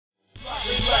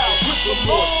the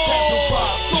Lord. Have to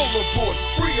ride, full aboard,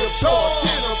 free of charge.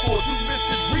 Can't afford to miss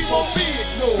it, we won't be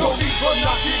ignored. No need for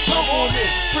knocking, come on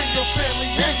in. Bring your family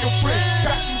and your friends.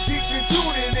 Got you geeked and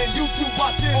tuning in, YouTube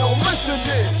watching or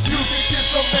listening. Music is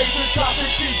the major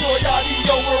topic, enjoy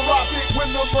audio erotic. When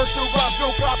the merch arrives,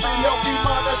 no copy, help me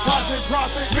monetize and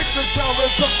profit. Mix the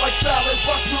genres up like salads,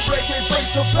 watch your reggae,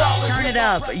 face the balance. Turn it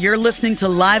up, you're listening to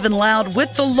Live and Loud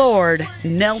with the Lord,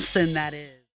 Nelson that is.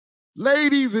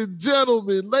 Ladies and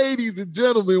gentlemen,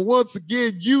 once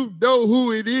again, you know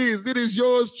who it is. It is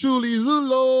yours truly, the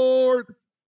Lord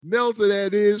Nelson,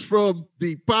 that is, from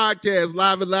the podcast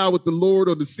Live and Loud with the Lord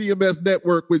on the CMS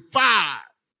network with 5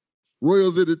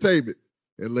 Royals Entertainment.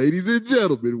 And ladies and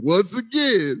gentlemen, once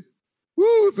again,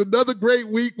 it's another great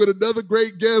week with another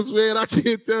great guest, man. I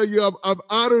can't tell you, I'm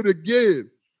honored again.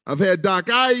 I've had Doc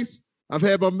Ice. I've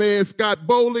had my man Scott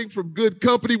Bowling from Good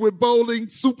Company with Bowling,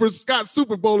 Scott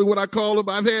Super Bowling, what I call him.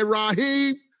 I've had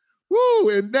Raheem.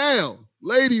 And now,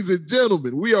 ladies and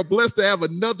gentlemen, we are blessed to have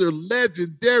another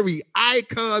legendary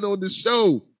icon on the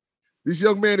show. This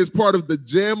young man is part of the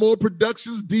On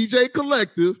Productions DJ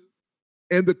Collective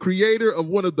and the creator of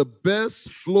one of the best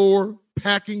floor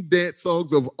packing dance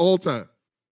songs of all time.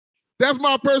 That's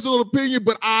my personal opinion,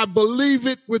 but I believe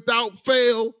it without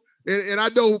fail. And I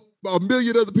know a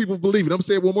million other people believe it. I'm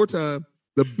saying it one more time.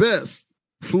 The best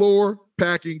floor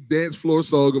packing dance floor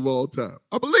song of all time.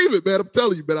 I believe it, man. I'm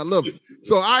telling you, man. I love it.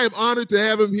 So I am honored to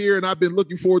have him here, and I've been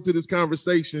looking forward to this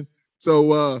conversation.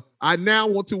 So I now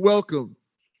want to welcome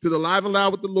to the Live and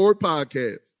Loud with the Lord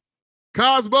podcast,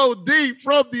 Cozmo D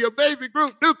from the amazing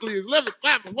group Nucleus. Let me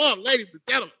clap them up, ladies and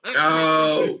gentlemen.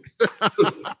 Oh,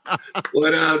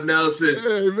 what up, Nelson?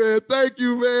 Hey, man, thank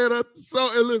you, man. And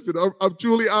listen, I'm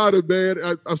truly honored, man.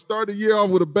 I started the year off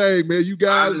with a bang, man. You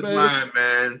guys,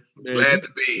 man. Glad to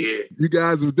be here. You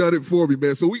guys have done it for me,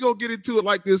 man. So we're going to get into it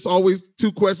like this. Always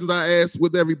 2 questions I ask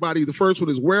with everybody. The first one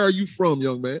is, where are you from,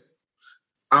 young man?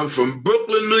 I'm from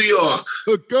Brooklyn, New York.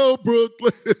 Go,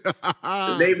 Brooklyn.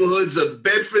 The neighborhoods of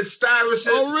Bedford,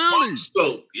 Stuyvesant. Oh, really?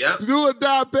 Slope. Yep. You do a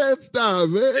die Bed-Stuy,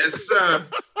 man. Yes,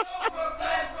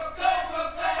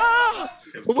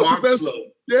 So what's the best?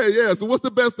 Slope. Yeah. So what's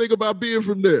the best thing about being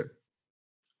from there?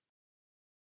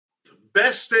 The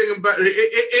best thing about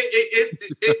it,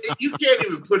 you can't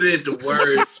even put it into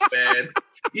words, man.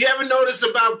 You ever notice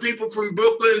about people from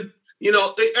Brooklyn? You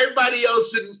know, everybody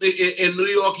else in New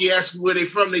York, you ask them where they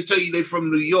from, they tell you they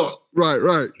from New York. Right.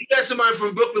 You got somebody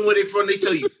from Brooklyn, where they from, they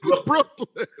tell you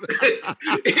Brooklyn.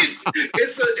 it's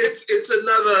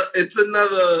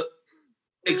another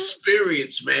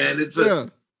experience, man.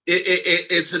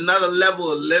 It's another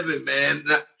level of living, man.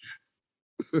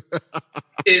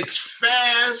 It's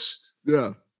fast,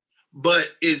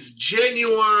 but it's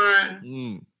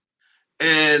genuine,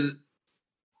 and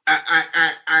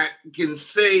I can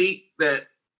say that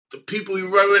the people we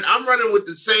run with, I'm running with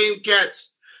the same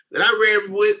cats that I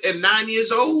ran with at 9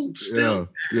 years old still.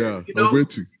 Yeah. You know? I'm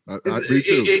with you. Me too. I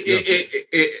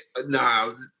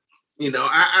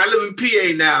live in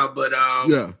PA now, but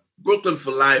Brooklyn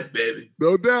for life, baby.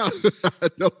 No doubt.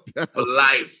 For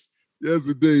life. Yes,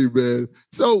 indeed, man.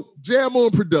 So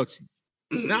On Productions.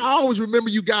 Now, I always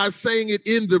remember you guys saying it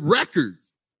in the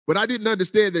records, but I didn't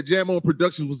understand that On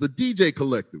Productions was a DJ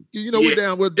collective.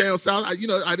 We're down south. I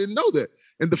didn't know that.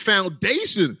 And the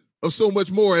foundation of so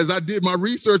much more. As I did my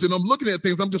research and I'm looking at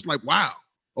things, I'm just like, wow.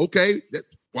 Okay.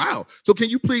 Wow. So can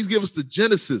you please give us the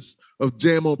genesis of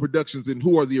On Productions and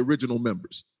who are the original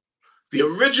members? The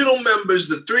original members,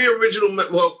 the 3 original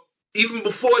members, well, even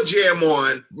before Jam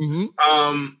On,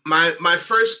 my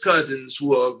first cousins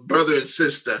were brother and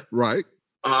sister. Right.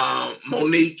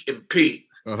 Monique and Pete.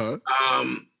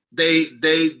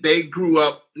 They grew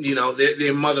up,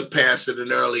 their mother passed at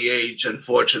an early age,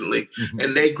 unfortunately,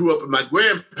 and they grew up at my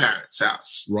grandparents'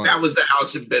 house. Right. That was the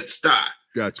house in Bed-Stuy.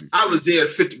 Got you. I was there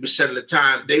 50% of the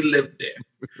time. They lived there.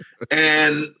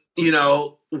 And,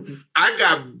 I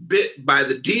got bit by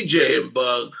the DJing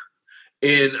bug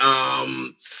in,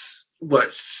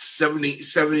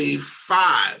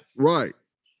 75. Right.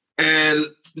 And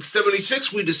in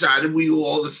 76, we decided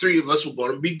all the 3 of us were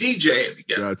going to be DJing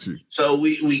together. Got you. So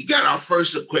we got our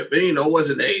first equipment, it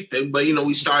wasn't anything, but,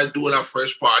 we started doing our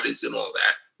first parties and all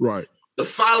that. Right. The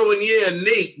following year,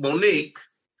 Monique,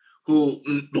 who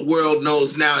the world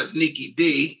knows now as Nikki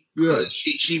D,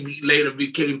 she later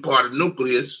became part of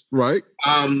Nucleus. Right.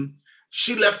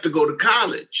 She left to go to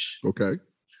college. Okay.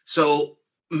 So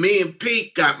me and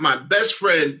Pete got my best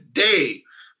friend,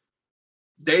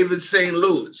 David St.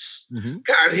 Louis,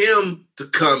 got him to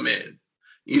come in,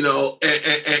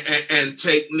 and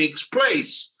take Nick's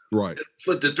place. Right.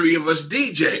 For the 3 of us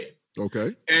DJing.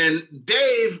 Okay. And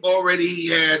Dave already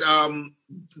had,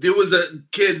 there was a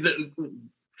kid,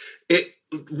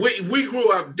 we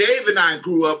grew up, Dave and I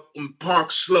grew up on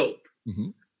Park Slope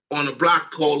on a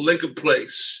block called Lincoln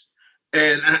Place.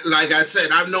 And like I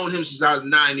said, I've known him since I was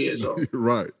 9 years old.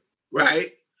 Right.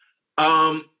 Right.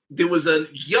 There was a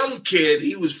young kid,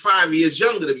 he was 5 years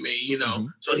younger than me, you know.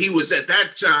 So he was at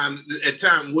time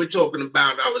we're talking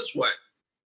about, I was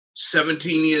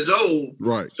 17 years old.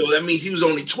 Right. So that means he was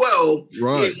only 12.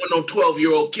 Right. He ain't no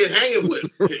 12-year-old kid hanging with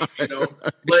him, you know.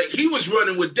 But he was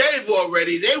running with Dave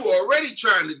already. They were already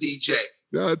trying to DJ.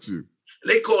 Got you.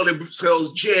 They called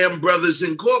themselves Jam Brothers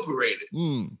Incorporated.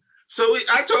 So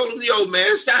I told him, yo,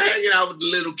 man, stop hanging out with the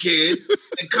little kid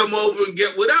and come over and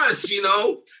get with us, you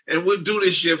know, and we'll do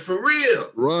this shit for real.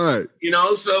 Right. You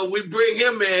know, so we bring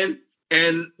him in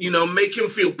and, you know, make him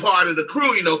feel part of the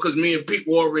crew, you know, because me and Pete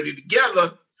were already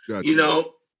together. Gotcha. You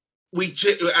know,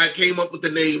 I came up with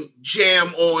the name Jam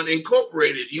On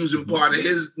Incorporated, using part of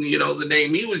his, you know, the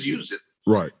name he was using.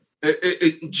 Right.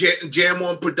 Jam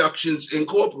On Productions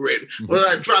Incorporated. Well,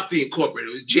 I dropped the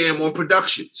incorporated. It was Jam On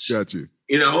Productions. Got you.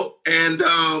 You know, and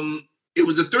it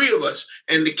was the three of us.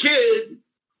 And the kid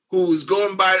who was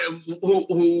going by,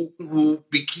 who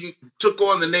took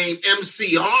on the name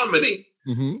MC Harmony,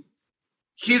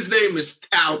 his name is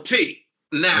Al T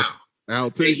now.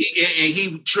 Al T. And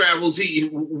he travels.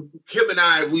 Him and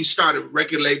I, we started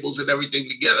record labels and everything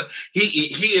together.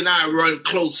 He and I run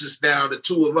closest now, the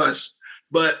two of us.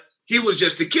 But he was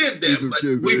just a kid then. But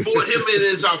we brought him in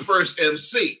as our first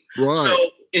MC. Right. So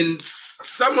in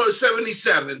summer of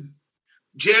 77,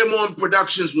 Jam On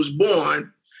Productions was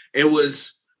born. It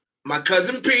was my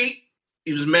cousin Pete.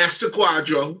 He was Master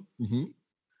Quadro.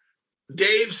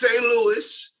 Dave St.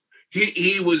 Louis.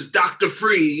 He was Dr.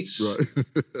 Freeze.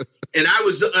 Right. And I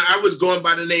was going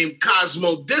by the name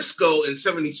Cozmo Disco in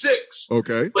 76.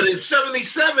 Okay. But in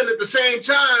 77, at the same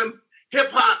time,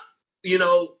 hip hop, you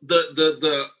know,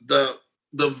 the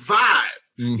vibe.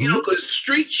 You know, because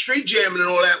street jamming and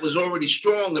all that was already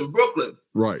strong in Brooklyn.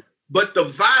 Right. But the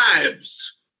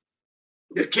vibes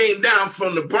that came down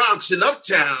from the Bronx and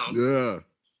Uptown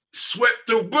swept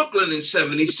through Brooklyn in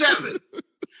 77.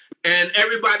 And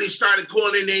everybody started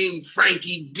calling their name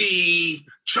Frankie D,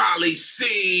 Charlie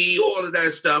C, all of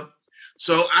that stuff.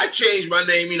 So I changed my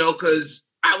name, you know, because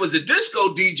I was a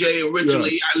disco DJ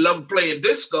originally. I loved playing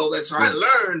disco. That's how I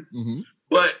learned.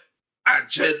 But I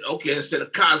said, okay, instead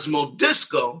of Cozmo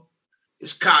Disco,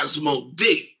 it's Cozmo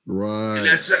D. Right. And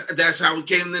that's how it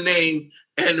came the name.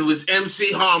 And it was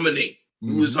MC Harmony,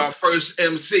 who was our first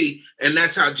MC. And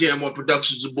that's how Jam On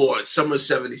Productions was born, summer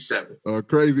 77.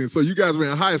 Crazy. So you guys were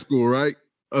in high school, right?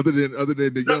 Other than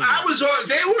the young. I was on,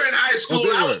 they were in high school.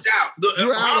 I was out.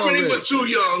 Harmony was too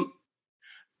young.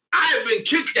 I had been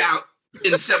kicked out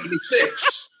in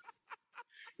 76.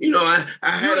 You know, I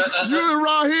had you and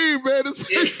Raheem, man.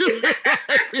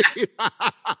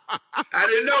 I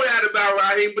didn't know that about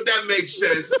Raheem, but that makes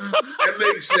sense. That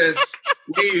makes sense.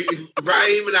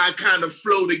 Raheem and I kind of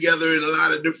flow together in a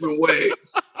lot of different ways.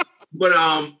 But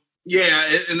yeah,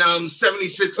 in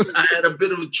 76, I had a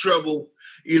bit of trouble,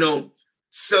 you know,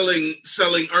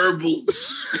 selling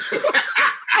herbals.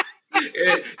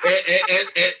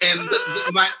 and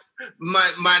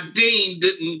my dean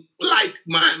didn't like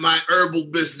my herbal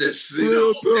business. You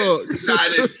know,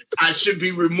 decided I should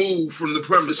be removed from the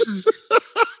premises.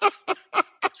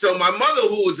 So my mother,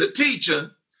 who was a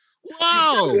teacher,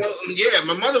 wow, yeah,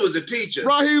 my mother was a teacher.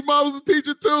 Raheem's mom was a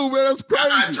teacher too, man. That's crazy.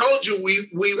 I told you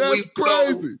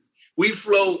we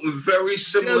flow very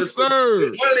similar. Yes, sir.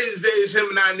 One of these days, him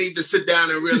and I need to sit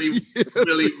down and really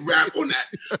rap on that.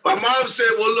 My mom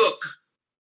said, well, look,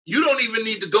 you don't even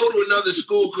need to go to another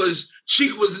school because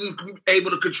she wasn't able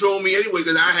to control me anyway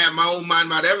because I had my own mind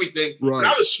about everything. Right.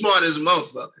 I was smart as a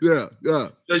motherfucker. Yeah, yeah.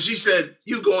 So she said,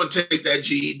 you go and take that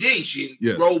GED. She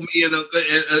enrolled me in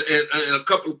a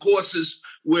couple of courses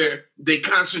where they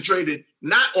concentrated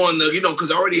not on the, you know,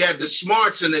 because I already had the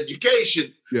smarts in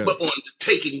education, but on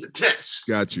taking the test.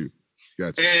 Got you.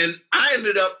 And I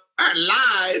ended up, I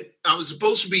lied. You were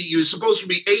supposed to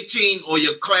be 18 or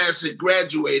your class had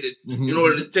graduated in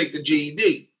order to take the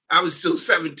GED. I was still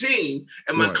 17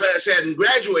 and my class hadn't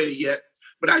graduated yet,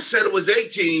 but I said it was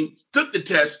 18, took the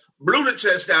test, blew the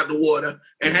test out the water,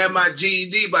 and had my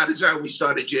GED by the time we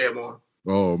started Jam On.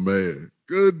 Oh, man.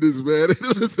 Goodness, man.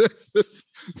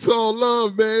 It's all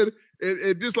love, man.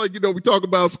 And just like, you know, we talk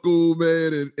about school,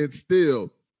 man, and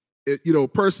still, you know,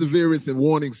 perseverance and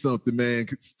wanting something, man,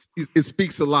 it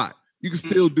speaks a lot. You can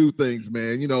still do things,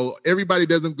 man. You know, everybody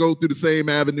doesn't go through the same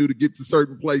avenue to get to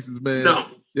certain places, man. No.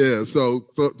 Yeah, so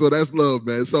that's love,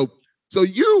 man. So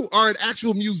you are an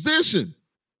actual musician.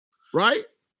 right?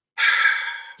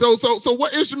 So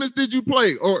what instruments did you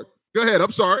play? Or go ahead.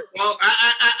 I'm sorry. Well,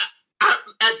 I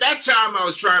at that time I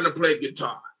was trying to play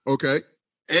guitar. Okay.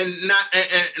 And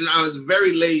I was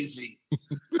very lazy.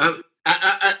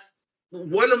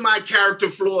 One of my character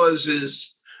flaws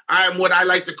is I am what I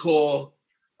like to call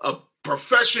a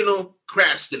professional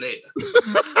procrastinator.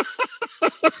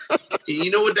 You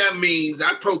know what that means?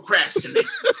 I procrastinate.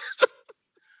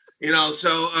 So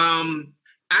I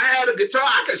had a guitar.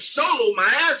 I could solo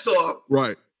my ass off.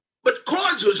 Right. But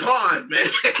chords was hard, man.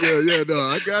 Yeah, no,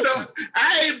 I got so you.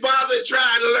 I ain't bothered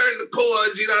trying to learn the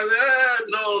chords.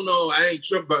 No, I ain't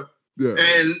tripping. Yeah.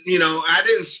 And, I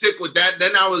didn't stick with that.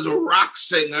 Then I was a rock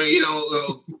singer,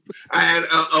 I had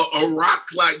a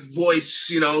rock-like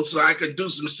voice, so I could do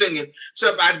some singing.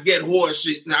 Except I'd get hoarse.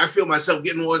 I feel myself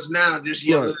getting hoarse now, just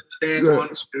yelling at the damn on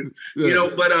the street.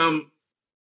 But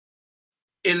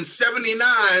in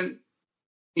 79,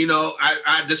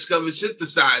 I discovered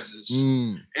synthesizers,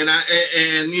 and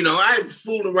I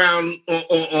fooled around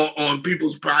on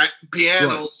people's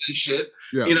pianos and shit,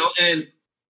 and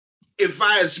if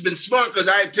I had been smart, because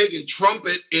I had taken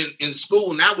trumpet in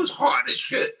school, and that was hard as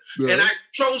shit, and I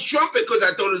chose trumpet because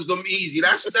I thought it was gonna be easy.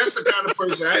 That's the kind of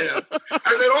person I am.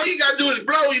 I said, all you gotta do is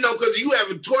blow, because you have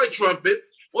a toy trumpet.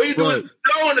 All you do is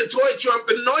blow on the toy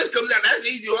trumpet, the noise comes out. That's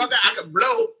easy. I can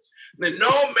blow. Then, no,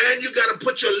 man, you got to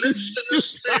put your lips to the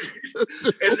snare.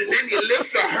 And then your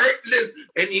lips are hurting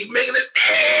and you making it.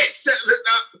 I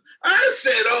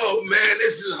said, oh, man,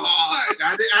 this is hard.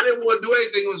 I didn't want to do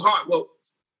anything that was hard. Well,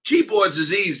 keyboards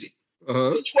is easy.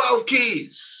 12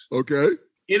 keys. Okay. And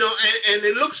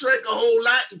it looks like a whole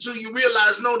lot until you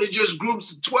realize, no, they're just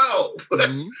groups of 12.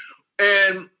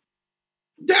 And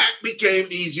that became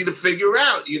easy to figure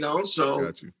out, so.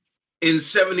 Got you. In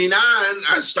 79,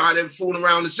 I started fooling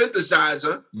around the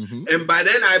synthesizer. And by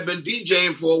then I've been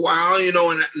DJing for a while, and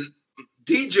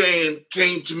DJing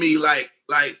came to me like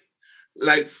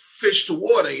fish to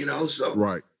water, so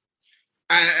right.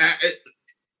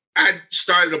 I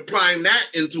started applying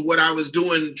that into what I was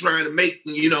doing, trying to make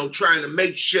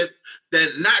shit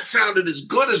that not sounded as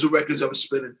good as the records I was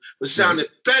spinning, but sounded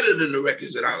better than the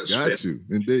records that I was spinning. Got you,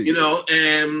 indeed.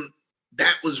 And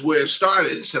that was where it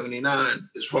started in 79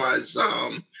 as far as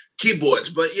keyboards.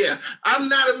 But yeah, I'm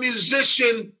not a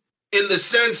musician in the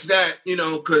sense that,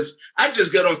 because I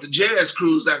just got off the jazz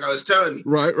cruise like I was telling you.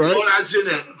 Right. I was in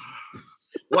there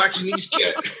watching these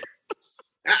cats.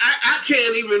 I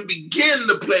can't even begin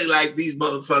to play like these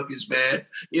motherfuckers, man.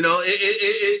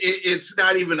 It's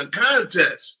not even a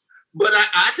contest. But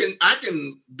I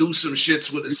can do some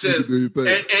shits with a synth.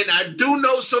 And I do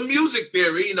know some music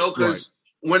theory, because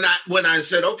when I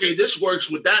said, okay, this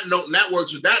works with that note and that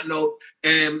works with that note,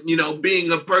 and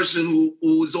being a person who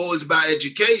was always about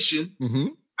education,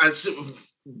 I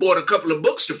bought a couple of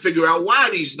books to figure out why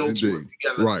these notes work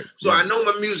together. Right. So I know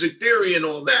my music theory and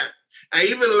all that. I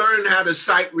even learned how to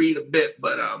sight read a bit,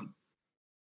 but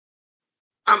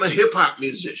I'm a hip hop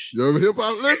musician. You're a hip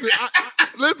hop.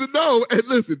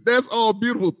 Listen, that's all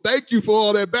beautiful. Thank you for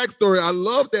all that backstory. I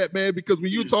love that, man, because when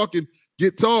you're talking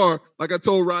guitar, like I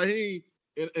told Raheem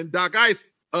and Doc Ice,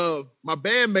 my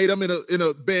bandmate, I'm in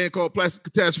a band called Plastic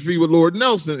Catastrophe with Lord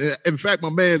Nelson. In fact, my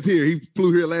man's here. He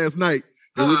flew here last night.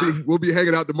 And we'll be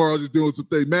hanging out tomorrow just doing some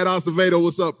things. Matt Acevedo,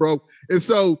 what's up, bro? And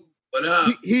so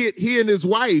he and his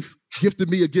wife gifted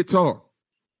me a guitar.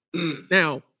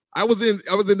 Now, I was in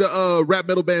the rap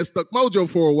metal band Stuck Mojo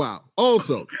for a while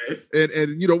also. Okay.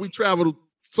 And we traveled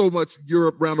so much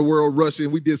Europe, around the world, Russia,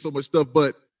 and we did so much stuff.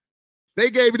 But they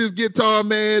gave me this guitar,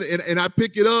 man, and I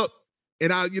pick it up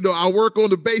and I work on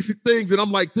the basic things and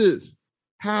I'm like this.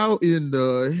 How in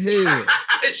the hell?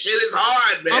 This shit is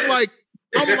hard, man. I'm like,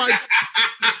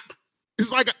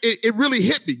 it's like it really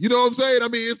hit me. You know what I'm saying? I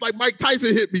mean, it's like Mike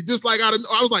Tyson hit me just like I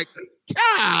was like,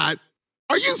 God,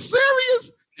 are you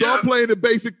serious? So I'm playing the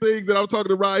basic things and I'm talking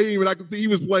to Raheem and I can see he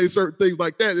was playing certain things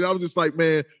like that. And I was just like,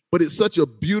 man, but it's such a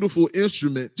beautiful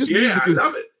instrument. Just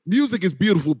music is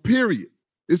beautiful, period.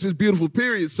 It's just beautiful,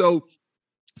 period. So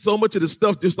much of the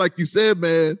stuff, just like you said,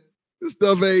 man, this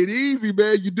stuff ain't easy,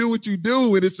 man. You do what you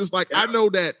do. And it's just like, I know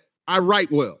that I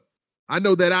write well. I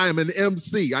know that I am an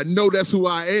MC. I know that's who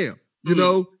I am,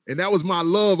 and that was my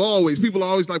love always. People are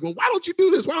always like, well, why don't you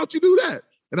do this? Why don't you do that?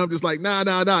 And I'm just like, nah. And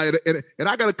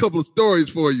I got a couple of stories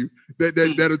for you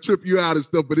that'll trip you out and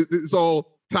stuff, but it's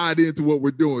all tied into what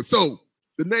we're doing. So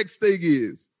the next thing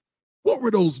is, what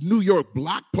were those New York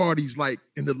block parties like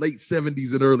in the late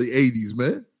 70s and early 80s,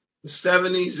 man? The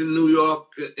 70s in New York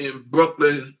and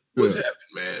Brooklyn was heaven,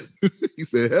 man. You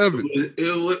said heaven.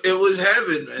 It was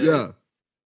heaven, man. Yeah.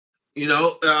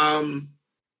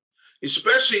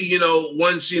 Especially,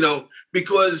 once,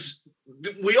 because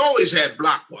we always had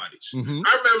block parties. Mm-hmm.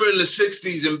 I remember in the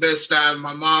 60s in Bed-Stuy,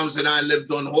 my mom's and I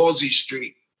lived on Halsey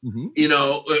Street. Mm-hmm. You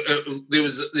know,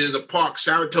 there's a park,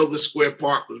 Saratoga Square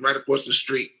Park was right across the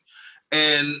street.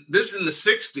 And this is in the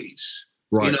 60s.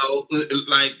 Right. You know,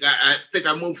 like I think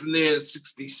I moved from there in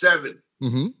 67.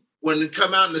 Mm-hmm. When it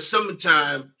come out in the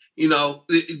summertime, you know,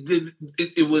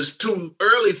 it was too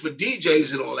early for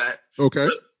DJs and all that. Okay.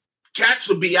 But cats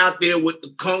would be out there with the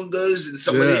congas and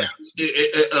somebody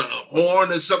a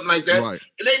horn or something like that. Right.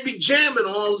 And they'd be jamming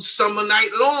all summer night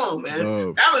long,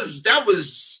 man. That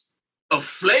was a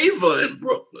flavor in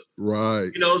Brooklyn.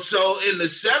 Right. You know, so in the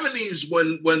 70s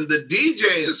when the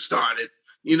DJing started,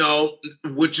 you know,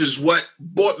 which is what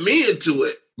brought me into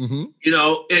it, mm-hmm. you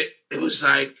know, it was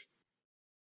like,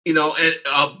 you know,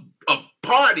 a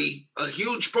party, a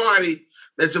huge party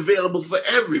that's available for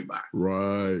everybody.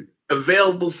 Right.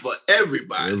 Available for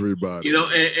everybody. Everybody. You know,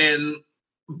 and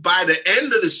by the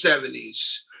end of the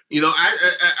 70s, you know,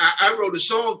 I wrote a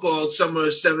song called Summer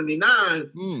of 79,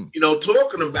 you know,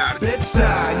 talking about it.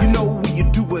 Bed-Stuy, you know where you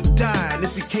do or die. And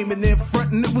if you came in there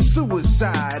frontin', it was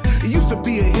suicide. It used to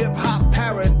be a hip-hop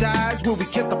paradise where we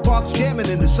kept the parks jamming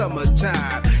in the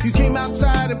summertime. You came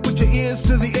outside and put your ears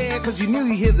to the air because you knew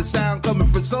you hear the sound coming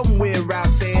from somewhere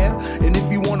out there. And if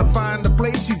you want to find a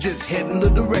place, you just head in the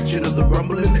direction of the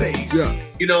rumbling bass. Yeah.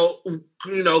 You know,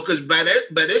 because by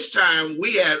this time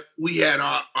we had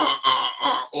our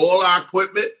all our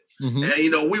equipment, mm-hmm. and you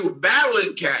know we were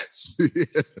battling cats.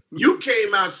 You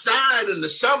came outside in the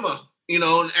summer, you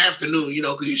know, in the afternoon, you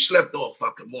know, because you slept all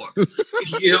fucking morning.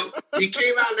 You know, you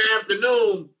came out in the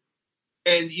afternoon,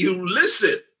 and you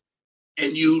listen,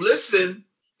 and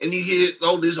you hear,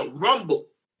 oh, there's a rumble.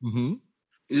 Mm-hmm.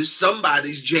 There's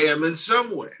somebody's jamming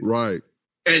somewhere, right?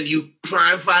 And you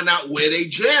try and find out where they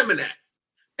jamming at.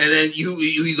 And then you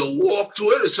either walk to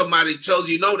it or somebody tells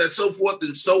you, no, that's so forth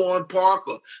and so on Park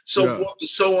or so forth and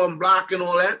so on Block and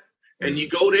all that. And you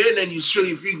go there and then you see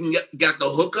if you can get the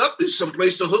hook up. There's some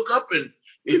place to hook up. And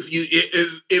if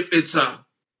it's a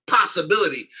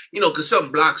possibility, you know, because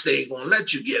some blocks they ain't going to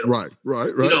let you get them. Right.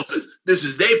 You know, because this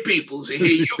is their people's and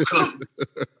here you come.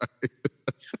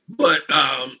 But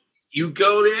you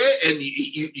go there and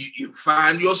you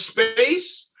find your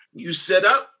space. You set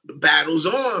up. The battle's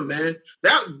on, man.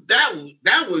 That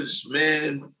was,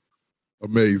 man,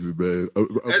 amazing, man.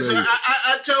 Amazing. So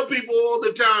I tell people all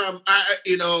the time,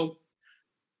 you know,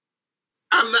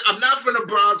 I'm not from the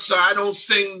Bronx, so I don't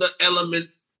sing the Element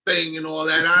thing and all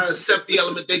that. I accept the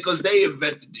Element thing because they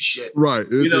invented the shit, right?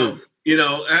 You know.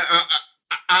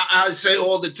 I say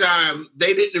all the time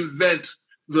they didn't invent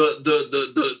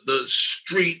the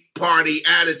street party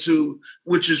attitude,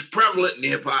 which is prevalent in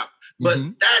hip hop. But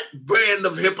mm-hmm. that brand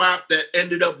of hip hop that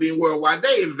ended up being worldwide,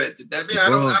 they invented that.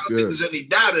 I don't think there's any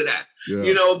doubt of that. Yeah.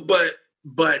 You know,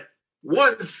 but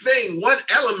one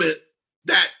element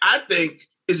that I think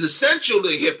is essential to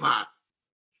hip hop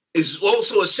is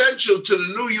also essential to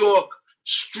the New York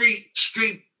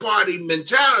street party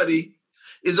mentality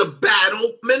is a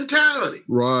battle mentality.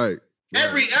 Right.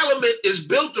 Every element is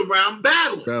built around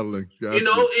battling. Gotcha. You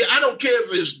know, I don't care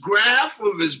if it's graph or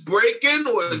if it's breaking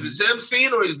or if it's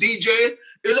MCing or it's DJing.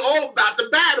 It's all about the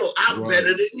battle. I'm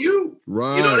better than you.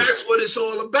 Right. You know, that's what it's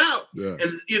all about. Yeah.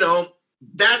 And, you know,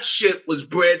 that shit was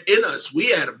bred in us. We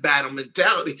had a battle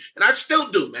mentality. And I still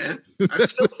do, man. I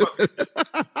still fucking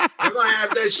I'm going to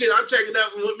have that shit. I'm taking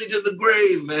that with me to the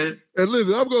grave, man. And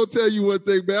listen, I'm going to tell you one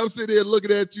thing, man. I'm sitting here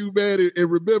looking at you, man,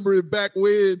 and remembering back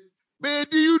when. Man,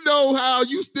 do you know how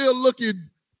you still looking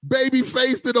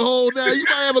baby-faced in the hole now? You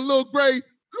might have a little gray.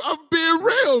 I'm being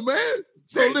real, man.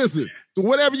 So listen, so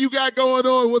whatever you got going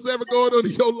on, whatever going on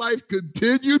in your life,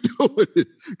 continue doing it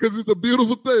because it's a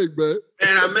beautiful thing, man.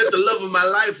 And I met the love of my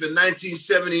life in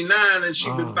 1979, and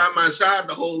she's been by my side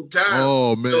the whole time.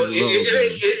 Oh, man. So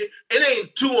it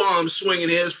ain't two arms swinging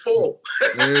here. It's four.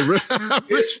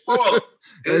 It's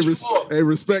four. Hey,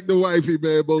 respect the wifey,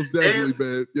 man. Most definitely,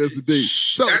 man. Yes, indeed.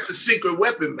 So that's a secret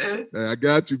weapon, man. I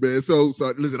got you, man. So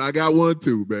listen, I got one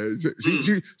too, man.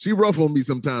 She rough on me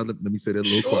sometimes. Let me say that a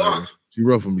little quiet. She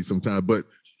rough on me sometimes, but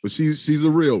she's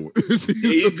a real one.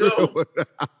 There you go.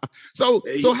 So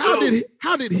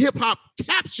how did hip hop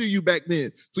capture you back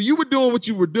then? So you were doing what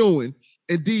you were doing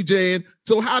and DJing.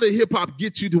 So how did hip hop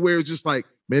get you to where it's just like,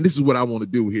 man, this is what I want to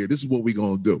do here. This is what we're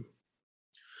gonna do.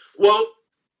 Well.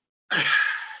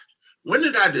 When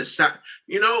did I decide?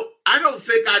 You know, I don't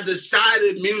think I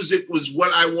decided music was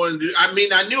what I wanted to do. I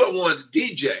mean, I knew I wanted to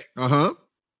DJ. Uh-huh.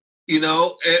 You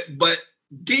know, but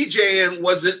DJing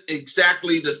wasn't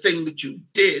exactly the thing that you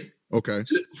did. Okay.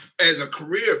 As a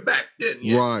career back then.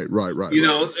 Right. You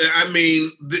know, I mean,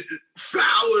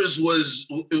 Flowers was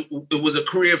a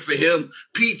career for him.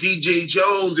 P.D.J.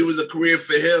 Jones, it was a career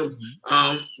for him.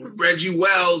 Reggie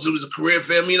Wells, it was a career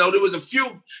for him. You know, there was a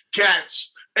few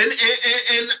cats. And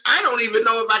I don't even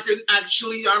know if I can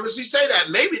actually honestly say that.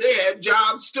 Maybe they had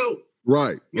jobs too.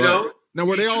 Right. You know? Now,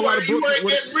 were they all out of Brooklyn? You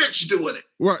weren't getting rich doing it.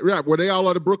 Right. Were they all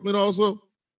out of Brooklyn also?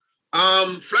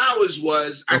 Flowers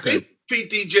was. Okay. I think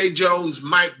P.D.J. Jones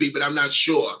might be, but I'm not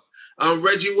sure.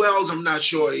 Reggie Wells, I'm not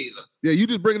sure either. Yeah, you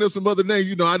just bringing up some other names.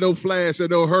 You know, I know Flash, I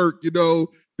know Herc, you know,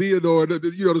 Theodore,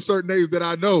 the certain names that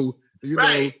I know. You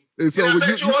right. know, and so I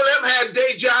bet you all them had day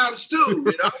jobs too,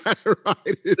 you know?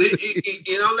 Right.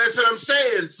 You know, that's what I'm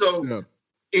saying. So, yeah.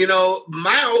 You know,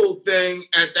 my whole thing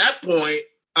at that point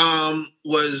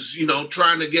was, you know,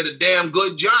 trying to get a damn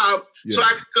good job so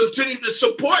I could continue to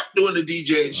support doing the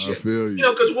DJ shit. I feel you. You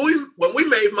know, because when we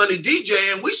made money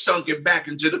DJing, we sunk it back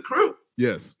into the crew.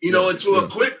 Yes. You know, into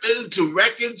equipment, to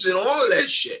records and all of that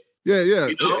shit. Yeah.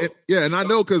 You know? And I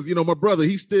know because, you know, my brother,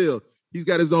 he's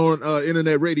got his own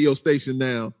internet radio station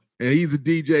now. And he's a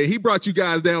DJ. He brought you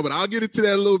guys down, but I'll get into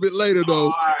that a little bit later, though.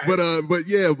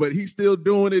 Right. But he's still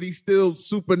doing it. He's still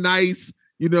super nice.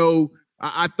 You know,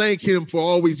 I thank him for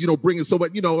always, you know, bringing so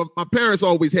much. You know, my parents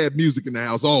always had music in the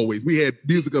house. Always, we had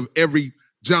music of every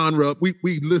genre. We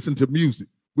listened to music.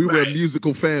 We were a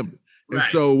musical family, and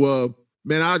so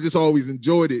man, I just always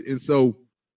enjoyed it. And so,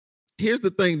 here's the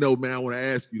thing, though, man. I want to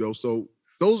ask you though. So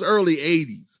those early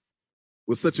 '80s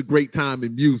was such a great time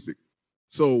in music.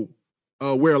 So.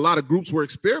 Where a lot of groups were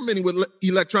experimenting with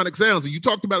electronic sounds. And you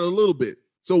talked about it a little bit.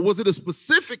 So was it a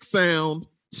specific sound,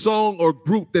 song, or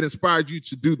group that inspired you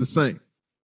to do the same?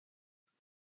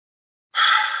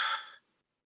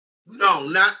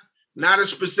 No, not a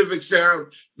specific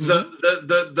sound.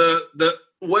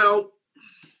 Well,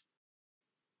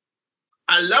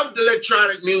 I loved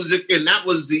electronic music, and that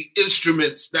was the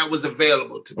instruments that was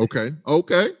available to me.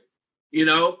 Okay. You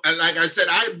know, and like I said,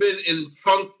 I had been in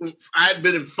funk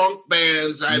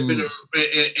bands. I had been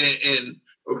in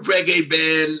a reggae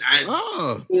band.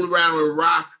 I fooled around with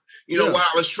rock, you know, while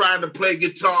I was trying to play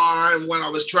guitar and when I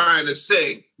was trying to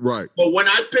sing. Right. But when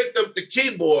I picked up the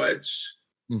keyboards,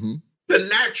 the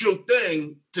natural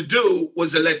thing to do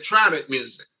was electronic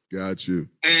music. Got you.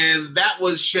 And that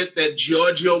was shit that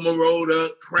Giorgio Moroder,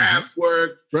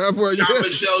 Kraftwerk,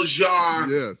 Jean-Michel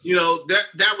Jarre, you know,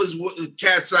 that was what,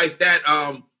 cats like that.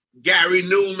 Gary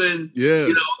Newman,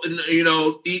 you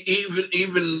know,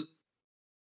 even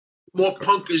more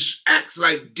punkish acts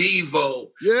like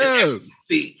Devo, and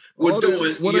Ecstasy were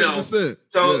doing, 100%. You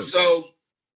know. So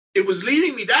it was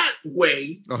leading me that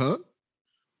way.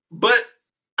 But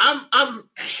I'm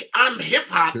hip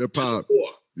hop.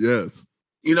 Yes.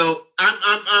 You know,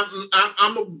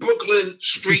 I'm a Brooklyn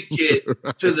street kid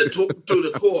to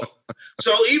the core.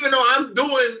 So even though I'm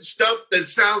doing stuff that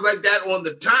sounds like that on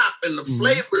the top and the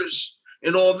flavors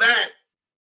and all that,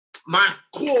 my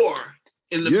core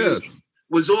in the music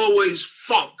was always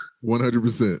funk.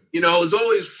 100%. You know, it was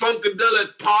always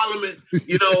Funkadelic Parliament.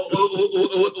 You know,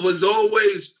 was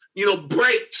always, you know,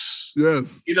 breaks.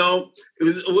 Yes. You know, it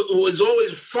was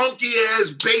always funky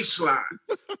ass bass line.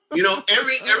 You know,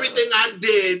 everything I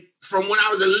did from when I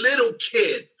was a little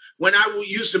kid, when I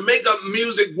used to make up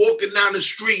music walking down the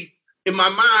street, in my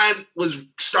mind was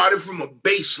started from a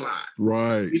bass line.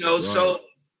 Right. You know, so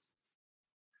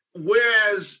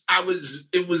whereas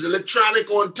it was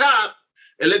electronic on top,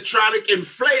 electronic in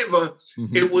flavor,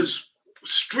 it was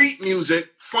street music,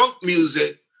 funk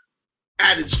music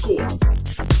at its core.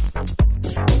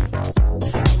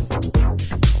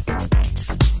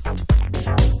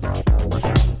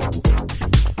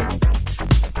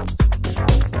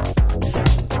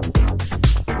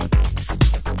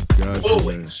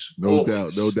 Always. No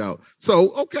doubt.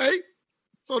 So, okay.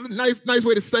 So nice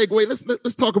way to segue.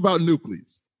 Let's talk about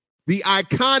Nucleus. The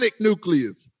iconic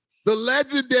Nucleus. The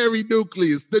legendary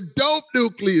Nucleus. The dope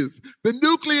Nucleus. The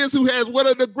Nucleus who has one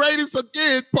of the greatest,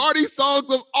 again, party songs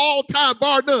of all time,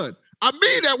 bar none. I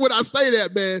mean that when I say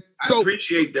that, man. I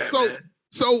appreciate that, man.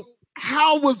 So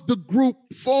how was the group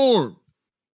formed?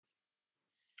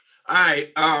 All right.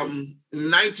 In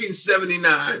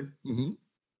 1979,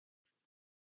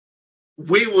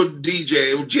 we were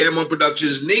DJ, Jam On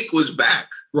Productions. Neek was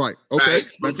back. Right. Okay. Right,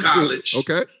 from college.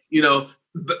 Okay. You know,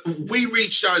 we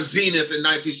reached our zenith in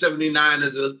 1979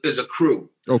 as a crew.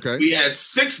 Okay. We had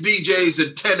 6 DJs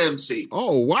and 10 MC.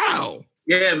 Oh, wow.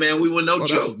 Yeah, man. We were no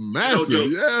joke. That was massive. No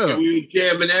joke. Yeah. We were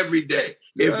jamming every day.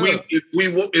 Yeah.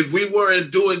 If we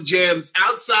weren't doing jams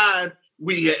outside,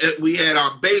 we had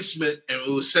our basement and it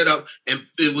was set up and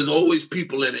it was always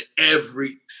people in it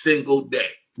every single day.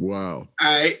 Wow.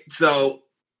 All right. So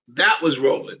that was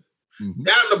rolling.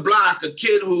 Down the block, a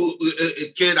kid,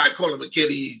 I call him a kid,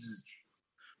 he's,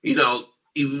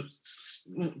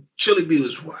 Chili B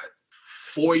was what,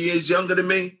 4 years younger than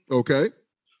me? Okay.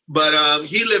 But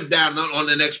he lived down on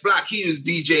the next block. He was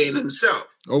DJing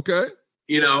himself. Okay.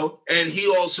 And he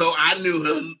also, I knew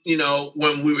him,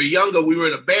 when we were younger, we were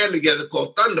in a band together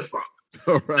called Thunderfunk.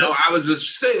 All right. I was a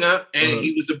singer and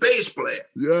he was a bass player.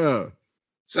 Yeah.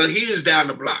 So he was down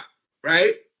the block,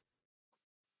 right?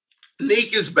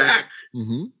 Neek is back.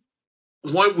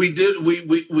 What we did, we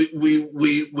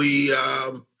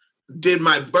did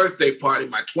my birthday party,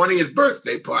 my 20th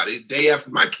birthday party, the day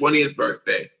after my 20th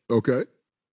birthday. Okay.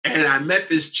 And I met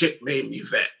this chick named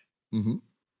Yvette.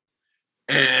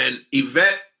 And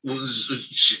Yvette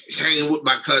was hanging with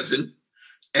my cousin,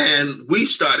 and we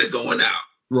started going out.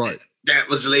 Right. That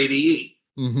was Lady E.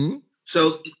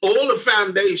 So all the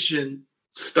foundation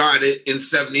started in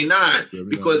 79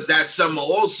 because that summer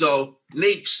also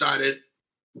Neek started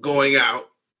going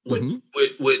out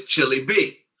with Chili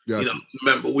B. Gotcha.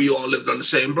 Remember, we all lived on the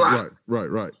same block.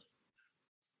 Right.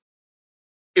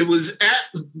 It was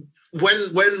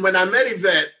when I met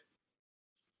Yvette,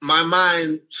 my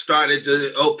mind started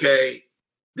to, okay,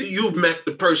 you've met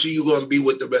the person you're going to be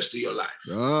with the rest of your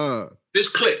life. This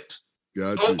clicked.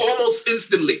 Gotcha. Almost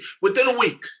instantly, within a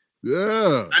week.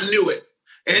 Yeah. I knew it.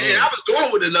 And I was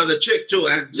going with another chick too.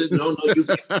 I just no, you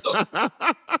can't go.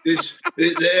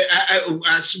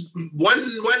 One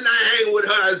night hanging with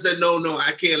her, I said, no,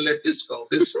 I can't let this go.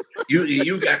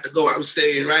 You got to go. I'm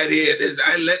staying right here.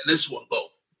 I ain't letting this one go.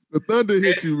 The thunder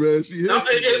hit you, man.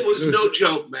 It was no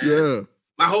joke, man. Yeah.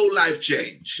 My whole life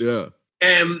changed. Yeah.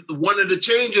 And one of the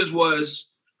changes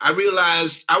was I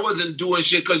realized I wasn't doing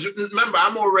shit because remember,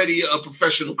 I'm already a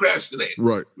professional procrastinator.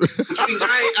 Right. Which means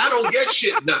I don't get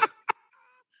shit done.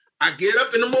 I get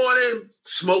up in the morning,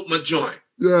 smoke my joint.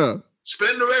 Yeah.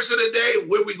 Spend the rest of the day,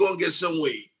 where we gonna get some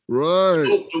weed? Right.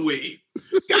 Smoke the weed.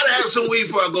 Gotta have some weed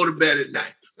before I go to bed at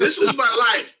night. This was my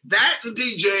life. That and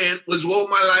DJing was what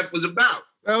my life was about.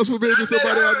 That was for me to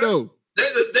somebody I know.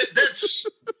 That's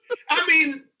I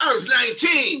mean, I was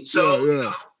 19, so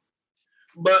yeah.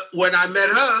 But when I met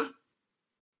her,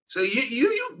 so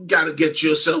you gotta get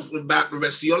yourself about the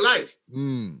rest of your life.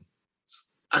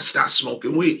 I started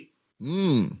smoking weed.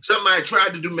 Something I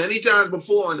tried to do many times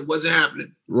before and it wasn't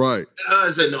happening. Right. And I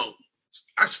said, no,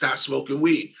 I started smoking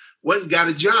weed. Went and got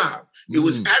a job. It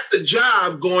was at the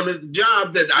job, going to the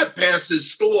job, that I passed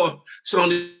this store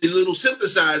selling these little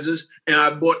synthesizers, and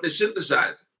I bought the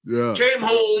synthesizer. Yeah. Came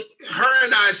home, her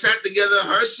and I sat together,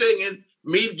 her singing,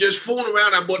 me just fooling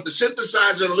around. I bought the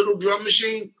synthesizer and a little drum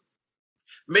machine.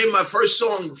 Made my first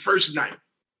song the first night.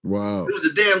 Wow. It was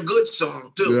a damn good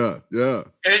song, too. Yeah.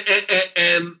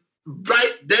 And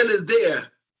right then and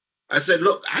there, I said,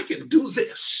 look, I can do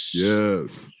this.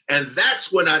 Yes. And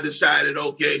that's when I decided,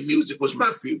 okay, music was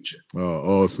my future.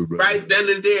 Oh, awesome, man. Right then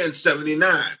and there in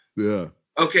 79. Yeah.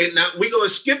 Okay, now we're going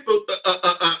to skip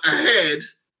ahead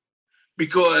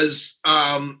because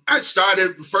I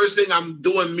started, first thing I'm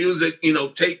doing music,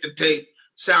 tape to tape.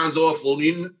 Sounds awful.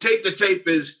 Tape to tape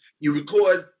is you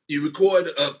record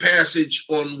a passage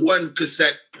on one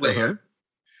cassette player.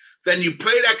 Then you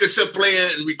play that cassette player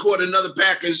and record another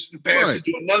passage to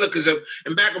another cassette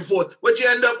and back and forth. What you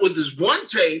end up with is one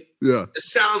tape that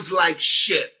sounds like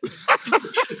shit.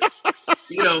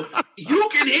 You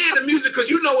can hear the music because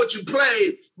you know what you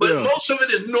played, but most of it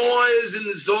is noise and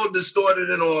it's all distorted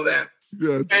and all that.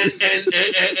 Yeah.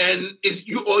 And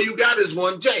all you got is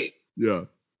one tape. Yeah.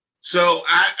 So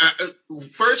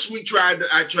first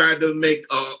I tried to make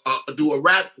do a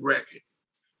rap record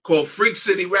called Freak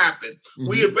City Rapping.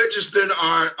 We had registered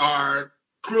our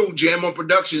crew, On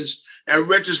Productions, and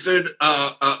registered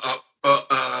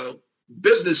a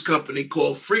business company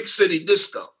called Freak City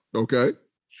Disco. Okay.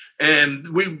 And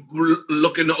we were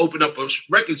looking to open up a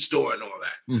record store and all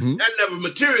that. That never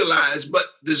materialized, but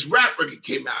this rap record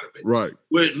came out of it. Right.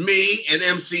 With me and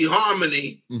MC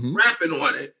Harmony rapping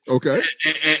on it. Okay.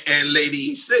 And Lady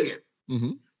E singing.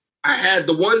 I had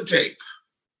the one tape.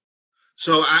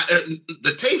 So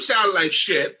the tape sounded like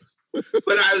shit,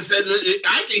 but I said,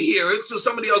 I can hear it, so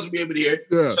somebody else will be able to hear it.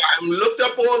 Yeah. So I looked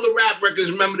up all the rap records.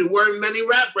 Remember, there weren't many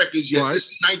rap records yet. Right. This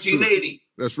is 1980.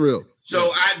 That's real. So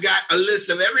I got a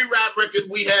list of every rap record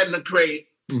we had in the crate,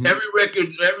 every record,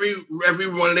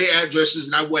 every one of their addresses,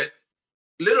 and I went.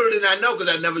 Little did I know,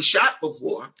 because I never shot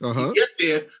before. You get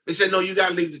there, they said, no, you got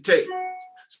to leave the tape.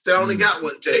 So I only got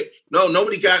one tape. No,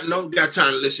 nobody got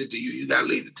time to listen to you. You got to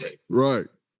leave the tape. Right.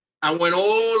 I went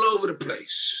all over the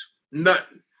place.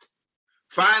 Nothing.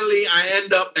 Finally, I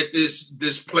end up at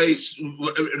this place,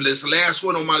 this last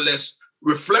one on my list,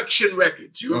 Reflection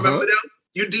Records. You remember them?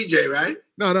 You DJ, right?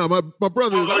 No, my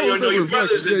brother. Your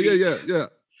brother's the DJ. Yeah.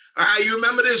 All right, you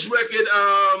remember this record?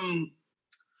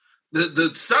 The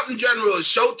Something General of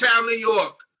Showtown, New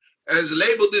York, has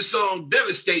labeled this song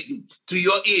 "Devastating to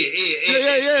Your Ear."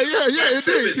 Yeah,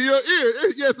 indeed, to your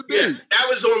ear. Yes, indeed. Yeah, that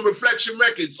was on Reflection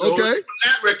Records. So okay. From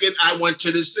that record, I went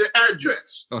to this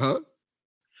address. Uh-huh.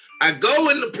 I go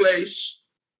in the place,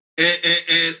 and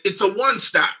it's a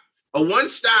one-stop. A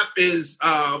one-stop is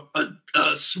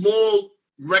a small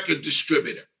record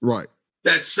distributor. Right.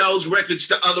 That sells records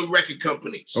to other record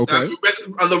companies, okay.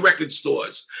 Other record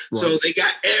stores. Right. So they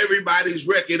got everybody's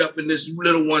record up in this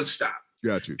little one-stop.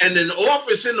 Got you. And then the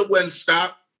office in the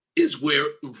one-stop is where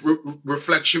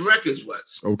Reflection Records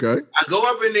was. Okay. I go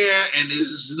up in there, and there's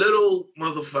this little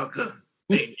motherfucker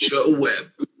named Joe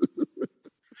Webb.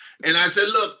 And I said,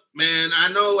 look, man,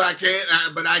 I know I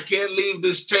can't leave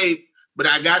this tape, but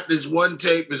I got this one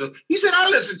tape. He said, I'll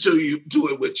listen to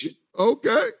it with you.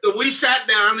 Okay. So we sat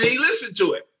down and he listened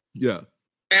to it. Yeah.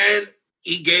 And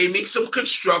he gave me some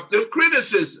constructive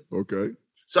criticism. Okay.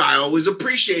 So I always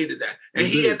appreciated that. And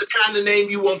he had the kind of name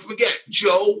you won't forget,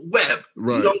 Joe Webb.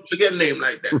 Right. You don't forget a name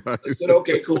like that. Right. I said,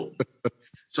 okay, cool.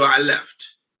 So I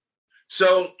left.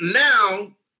 So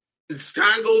now, as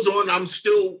time goes on, I'm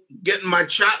still getting my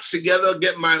chops together,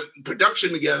 getting my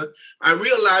production together. I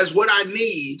realize what I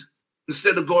need,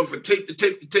 instead of going from tape to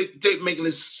tape to tape to tape, making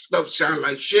this stuff sound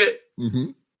like shit,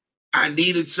 I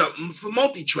needed something for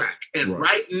multi-track. And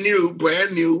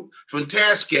brand new from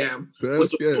Tascam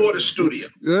was a Porter Studio.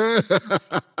 Yeah.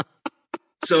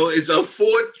 So it's a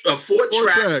four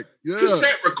track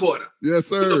cassette recorder. Yes,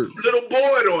 sir. With a little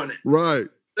board on it. Right.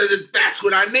 That's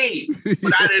what I need.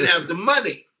 But I didn't have the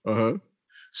money. Uh-huh.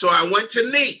 So I went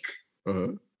to Neek.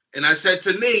 Uh-huh. And I said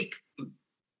to Neek,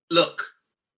 look,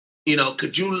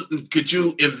 could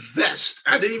you invest?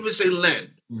 I didn't even say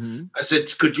lend. Mm-hmm. I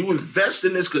said, could you invest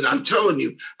in this? Because I'm telling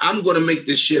you, I'm going to make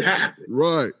this shit happen.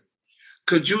 Right.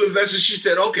 Could you invest? And she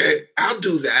said, okay, I'll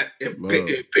do that and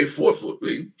pay for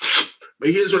me. But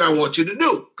here's what I want you to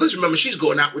do. Because remember, she's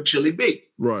going out with Chili B.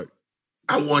 Right.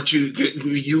 I want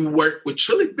you work with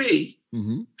Chili B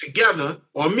together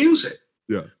on music.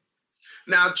 Yeah.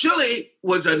 Now, Chili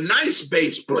was a nice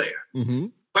bass player. Mm-hmm.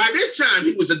 By this time,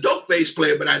 he was a dope bass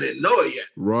player, but I didn't know it yet.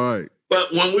 Right.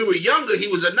 But when we were younger, he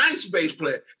was a nice bass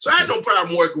player. So I had no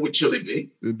problem working with Chili B.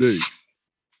 Indeed.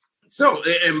 So,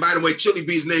 and by the way, Chili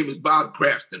B's name is Bob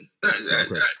Crafton.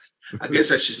 I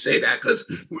guess I should say that because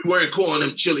we weren't calling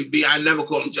him Chili B. I never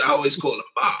called him, I always call him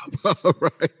Bob. All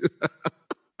right.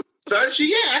 So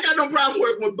I got no problem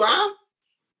working with Bob.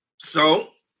 So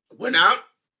went out.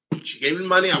 She gave me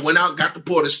money. I went out, got the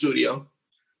Porter Studio,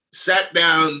 sat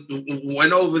down,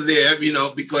 went over there,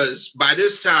 because by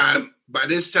this time,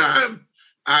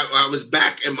 I was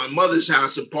back at my mother's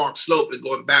house in Park Slope and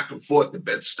going back and forth to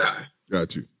Bed-Stuy.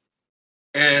 Got you.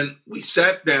 And we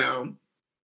sat down,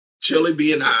 Chili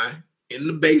B and I, in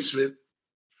the basement,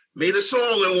 made a song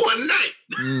in one night.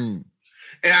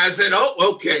 And I said,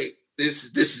 oh, okay, this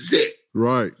is it.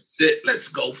 Right. This is it. Let's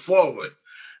go forward.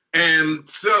 And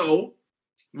so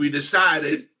we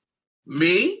decided,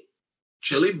 me,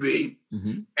 Chili B,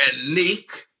 and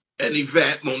Neek and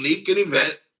Yvette, Monique and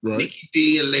Yvette, right. Nikki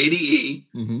D and Lady E,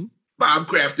 Bob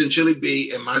Crafton, Chili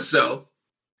B, and myself,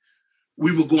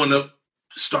 we were going to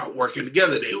start working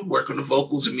together. They would work on the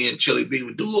vocals, and me and Chili B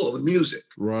would do all the music.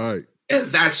 Right. And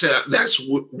that's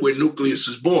where Nucleus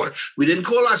was born. We didn't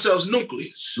call ourselves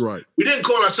Nucleus. Right. We didn't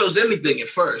call ourselves anything at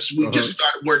first. We just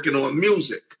started working on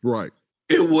music. Right.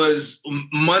 It was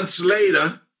months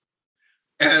later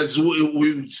as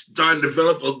we started to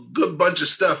develop a good bunch of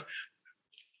stuff.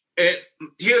 And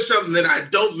here's something that I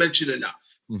don't mention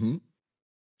enough.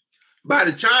 By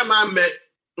the time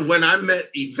when I met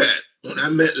Yvette, when I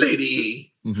met Lady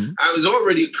E, I was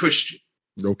already a Christian.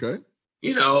 Okay.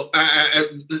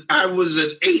 I was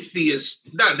an atheist,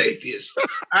 not an atheist.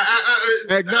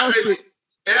 Agnostic.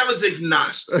 I was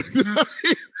agnostic.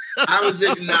 I was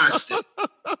agnostic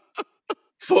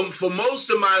for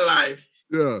most of my life.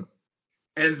 Yeah.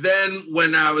 And then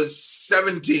when I was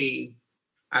 17,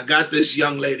 I got this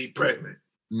young lady pregnant.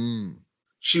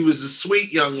 She was a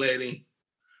sweet young lady,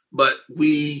 but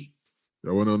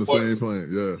I went on the same plane.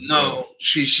 Yeah. No,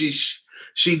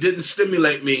 she didn't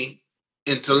stimulate me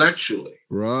intellectually.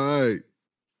 Right.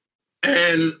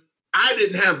 And I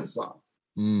didn't have a father.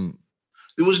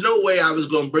 There was no way I was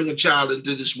going to bring a child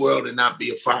into this world and not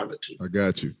be a father to. I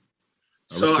got you.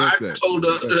 I told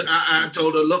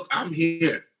her, look, I'm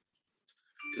here.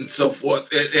 And so forth.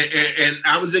 And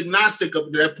I was agnostic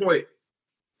up to that point.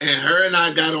 And her and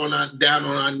I got down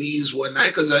on our knees one night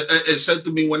because it said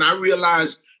to me, when I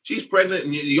realized she's pregnant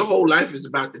and your whole life is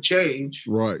about to change.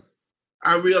 Right.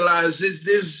 I realized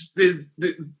this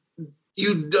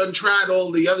you done tried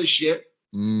all the other shit.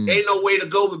 Ain't no way to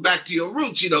go but back to your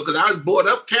roots, because I was brought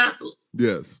up Catholic.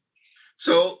 Yes.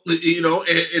 So,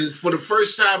 and for the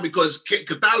first time, because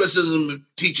Catholicism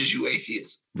teaches you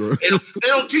atheism. Right. They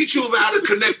don't teach you about how to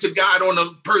connect to God on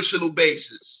a personal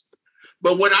basis.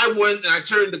 But when I went and I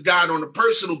turned to God on a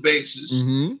personal basis,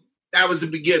 that was the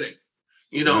beginning,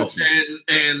 Gotcha.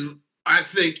 and I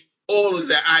think all of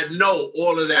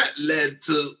that led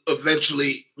to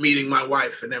eventually meeting my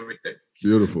wife and everything.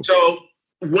 Beautiful. So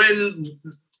when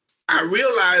I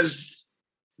realized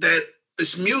that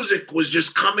this music was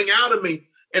just coming out of me,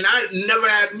 and I never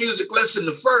had music lesson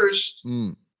the first,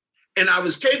 and I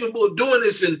was capable of doing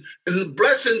this and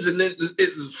blessings. And then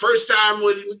the first time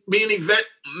when me and Yvette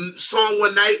song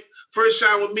one night, first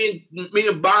time when me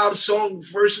and Bob song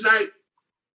first night,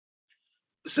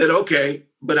 I said, okay,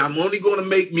 but I'm only going to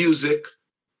make music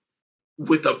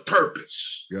with a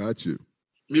purpose. Got you.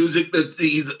 Music that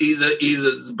either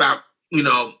is about,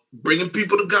 bringing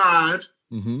people to God,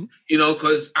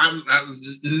 because I've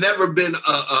never been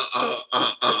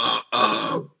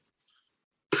a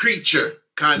preacher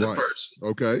kind of person.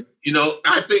 Okay.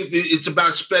 I think it's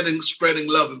about spreading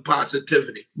love and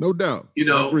positivity. No doubt.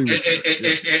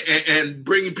 And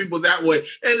bringing people that way. And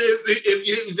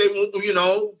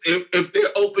if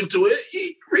they're open to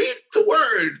it, read the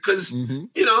word, because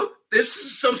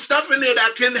there's some stuff in there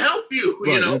that can help you.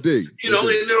 Indeed. And all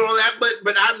that.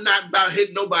 But I'm not about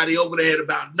hitting nobody over the head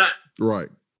about nothing. Right.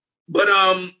 But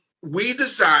we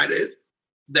decided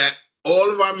that all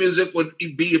of our music would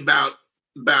be about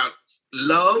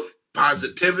love,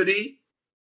 positivity,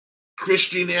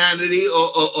 Christianity,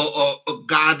 or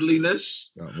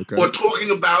godliness, or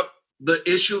talking about the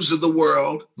issues of the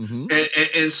world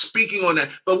and speaking on that.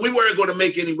 But we weren't going to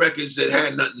make any records that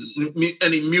had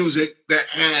any music that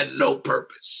had no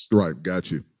purpose. Right,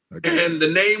 got you. And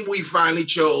the name we finally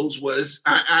chose was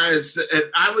I was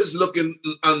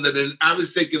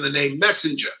thinking the name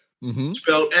Messenger.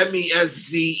 Spelled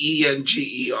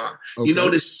MESZENGER. Okay.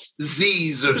 The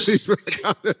Z's are.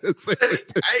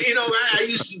 I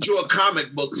used to draw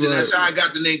comic books, and that's how I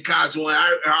got the name Cozmo.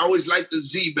 I always liked the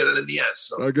Z better than the S.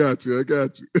 So. I got you.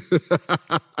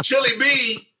 Chili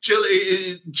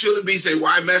B say,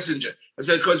 why Messenger? I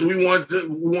said, because we want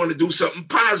to do something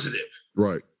positive.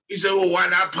 Right. He said, well, why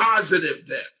not positive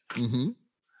then?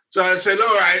 So I said,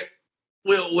 all right.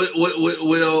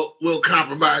 We'll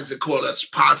compromise and call us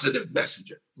Positive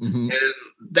Messenger. And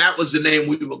that was the name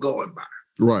we were going by.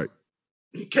 Right.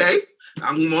 Okay.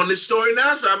 I'm on this story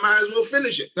now, so I might as well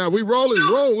finish it. Now we roll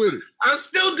with it. I'm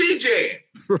still DJing.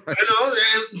 Right. And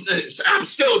I'm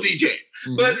still DJing.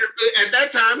 But at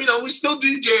that time, we still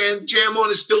DJing. Jam On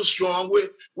is still strong.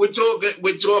 We're talking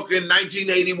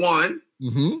 1981.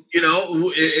 And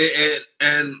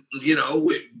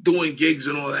we're doing gigs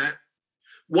and all that.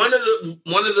 One of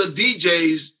the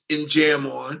DJs in Jam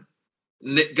On,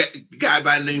 guy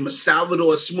by the name of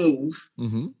Salvador Smooth,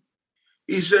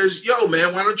 he says, yo,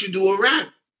 man, why don't you do a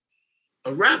rap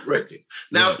record?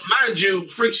 Now, mind you,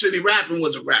 Freak City Rapping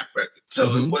was a rap record.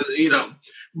 So it was,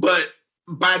 but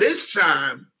by this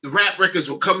time, the rap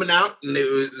records were coming out and it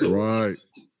was right.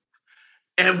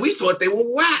 And we thought they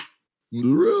were whack.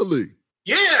 Really?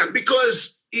 Yeah,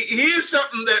 because here's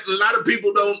something that a lot of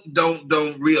people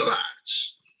don't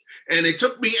realize. And it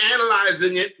took me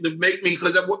analyzing it to make me,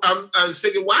 because I was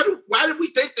thinking, why did we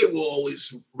think they were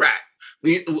always rap,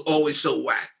 always so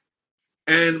whack?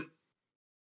 And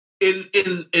in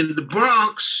the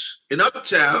Bronx, in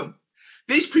Uptown,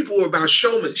 these people were about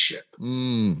showmanship.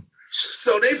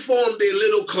 So they formed their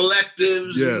little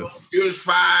collectives, Furious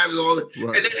Fives, all that,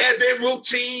 and they had their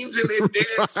routines and their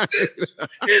dances.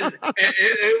 and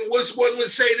one would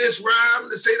say this rhyme,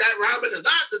 to say that rhyme, and the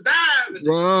dime, and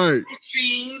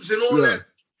routines and all that.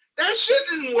 That shit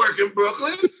didn't work in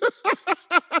Brooklyn.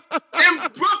 In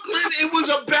Brooklyn, it was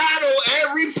a battle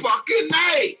every fucking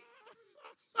night.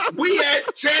 We had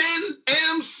 10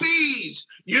 MCs.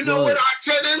 You know what our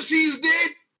 10 MCs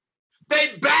did? They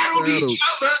battled each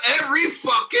other every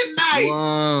fucking night.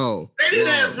 Wow. They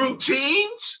didn't have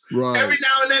routines. Right. Every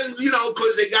now and then,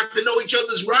 because they got to know each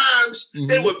other's rhymes,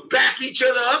 they would back each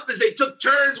other up as they took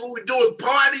turns when we were doing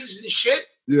parties and shit.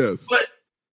 Yes. But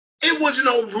it was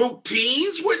no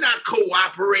routines. We're not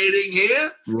cooperating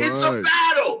here. Right. It's a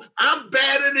battle. I'm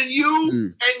better than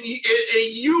you, and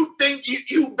you think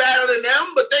you better than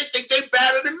them, but they think they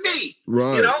better than me.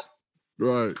 Right.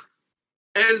 Right.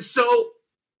 And so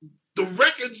the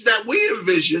records that we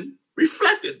envisioned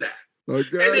reflected that. And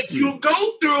if you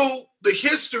go through the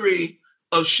history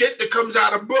of shit that comes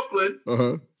out of Brooklyn,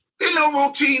 There are no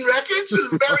routine records.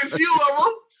 There's very few of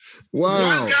them.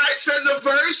 Wow. One guy says a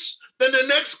verse, then the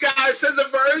next guy says a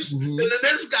verse, then the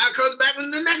next guy comes back,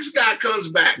 and the next guy comes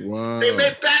back. Wow. They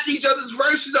may back each other's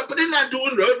verses up, but they're not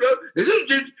doing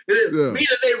meaning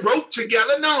they wrote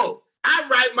together. No. I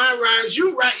write my rhymes,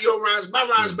 you write your rhymes, my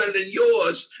rhymes better than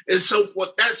yours, and so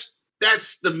forth.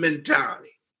 That's the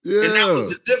mentality. Yeah. And that was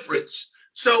the difference.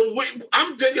 So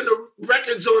I'm digging the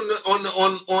records on.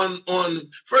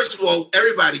 First of all,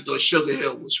 everybody thought Sugar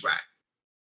Hill was right.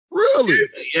 Really?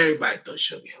 Everybody thought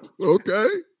Sugar Hill. Okay.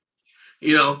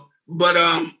 You know, but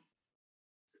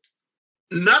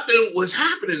nothing was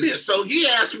happening there. So he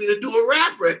asked me to do a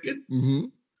rap record. Mm-hmm.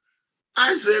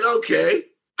 I said, okay,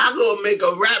 I'm gonna make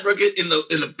a rap record in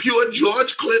the pure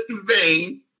George Clinton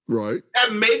vein. Right.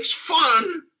 That makes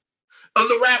fun of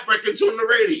the rap records on the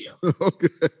radio. Okay.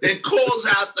 And calls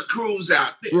out the crews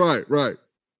out there. Right, right.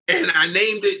 And I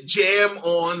named it Jam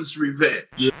On's Revenge.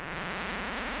 Yeah.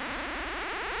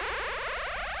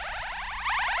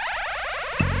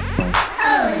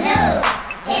 Oh no,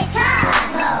 it's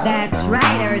Cozmo! That's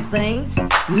right, Earthlings.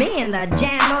 Me and the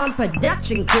Jam On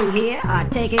Production crew here are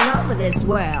taking over this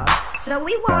world. So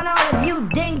we want all of you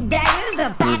ding-dangers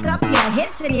to pack up your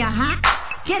hips and your hocks,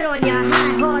 get on your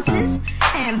high horses,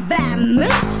 and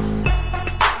vamoose!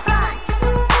 Boss,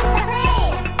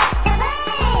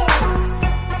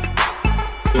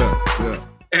 Yeah.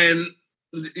 And,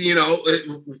 you know,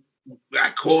 I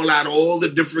call out all the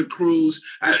different crews.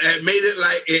 I made it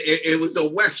like it was a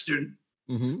Western.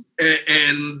 Mm-hmm.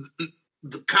 And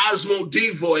the Cozmo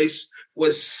D voice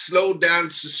was slowed down to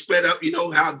sped up. You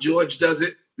know how George does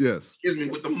it? Yes. Excuse me,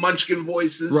 with the Munchkin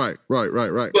voices. Right.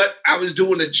 But I was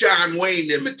doing a John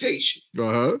Wayne imitation.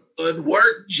 Uh-huh. Good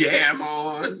work, Jam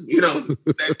On. You know,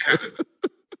 that kind of thing.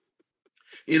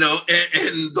 You know,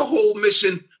 and the whole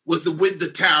mission was to win the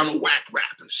town of whack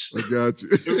rappers. I got you.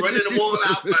 And running them all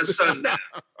out by sundown.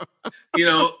 You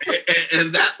know,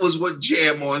 and that was what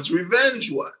Jam On's Revenge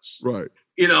was. Right.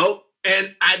 You know,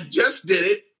 and I just did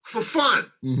it for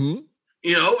fun. Mm-hmm.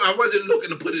 You know, I wasn't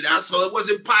looking to put it out, so it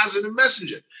wasn't Positive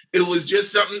Messenger. It was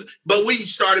just something, but we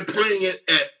started playing it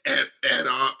at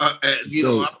our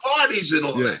parties and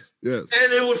all that. Yes.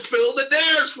 And it would fill the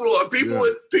dance floor.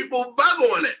 People bug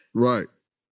on it. Right.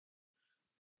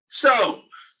 So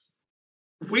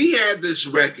we had this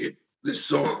record, this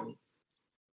song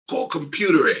called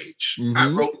Computer Age. Mm-hmm. I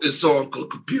wrote this song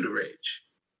called Computer Age.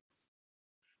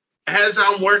 As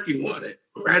I'm working on it,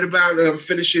 right about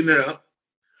finishing it up,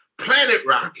 Planet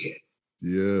Rock hit.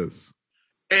 Yes.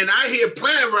 And I hear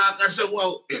Planet Rock. I said,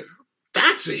 well, if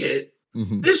that's a hit,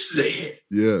 this is a hit.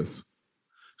 Yes.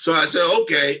 So I said,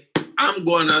 okay, I'm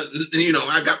going to, you know,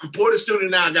 I got my Porter studio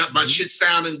now. I got my shit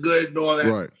sounding good and all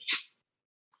that. Right.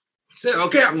 I said,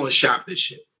 okay, I'm going to shop this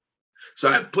shit. So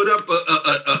I put up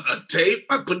a tape.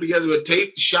 I put together a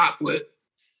tape to shop with.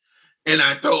 And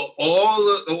I throw all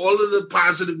of the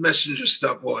Positive Messenger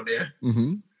stuff on there.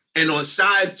 Mm-hmm. And on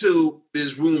side 2,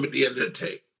 there's room at the end of the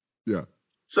tape. Yeah.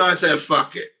 So I said,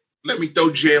 fuck it. Let me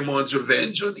throw Jam On's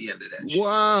Revenge on the end of that shit.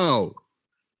 Wow.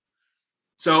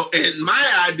 So, and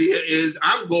my idea is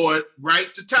I'm going right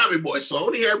to Tommy Boy. So I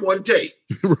only had one tape.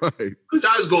 Right. Because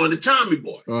I was going to Tommy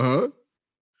Boy. Uh-huh.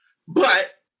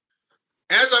 But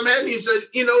as I'm heading, he says,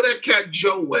 you know that cat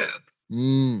Joe Webb?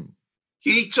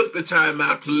 He took the time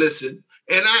out to listen.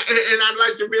 And I'd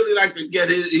like to really get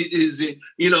his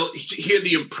you know, hear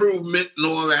the improvement and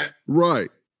all that. Right.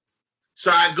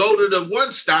 So I go to the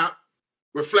one stop,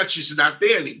 Reflections are not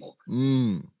there anymore.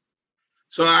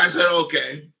 So I said,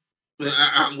 okay,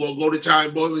 I'm going to go to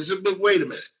Tommy Boy. He said, but wait a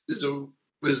minute. There's a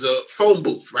phone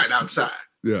booth right outside.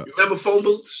 Yeah. You remember phone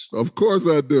booths? Of course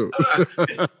I do.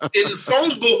 In the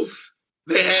phone booth,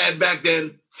 they had back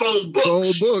then phone books.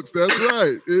 Phone books, that's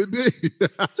right. Indeed.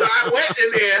 So I went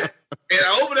in there and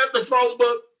I opened up the phone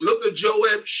book, looked at Joe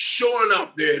Webb. Sure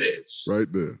enough, there it is.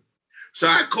 Right there. So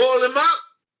I called him up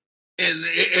and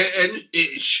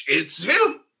it's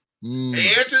him. He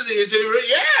answers and he said,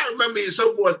 yeah, I remember you and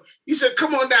so forth. He said,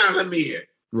 come on down, let me hear.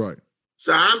 Right.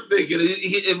 So I'm thinking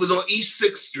it was on East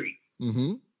 6th Street.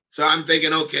 Mm-hmm. So I'm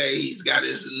thinking, okay, he's got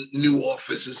his new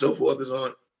office and so forth and so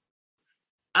on.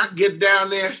 I get down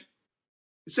there.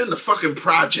 It's in the fucking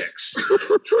projects.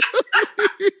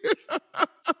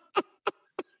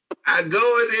 I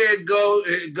go in there, go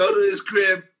to his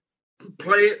crib, and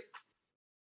play it.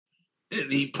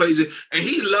 And he plays it. And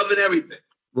he's loving everything.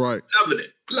 Right.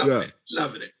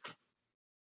 Loving it.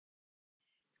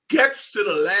 Gets to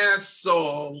the last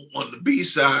song on the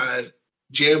B-side,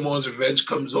 Jam On's Revenge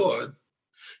comes on.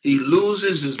 He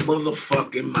loses his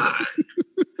motherfucking mind.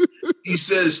 He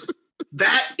says,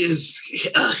 that is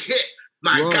a hit.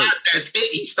 My God, that's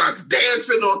it. He starts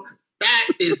dancing on. That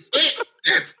is it.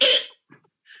 That's it.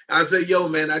 I said, yo,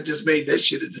 man, I just made that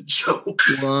shit as a joke.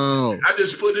 Wow. I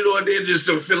just put it on there just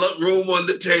to fill up room on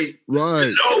the tape.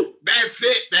 Right. No, that's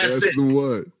it. That's it. The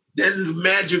one. Then the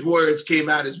magic words came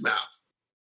out his mouth.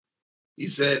 He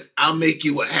said, I'll make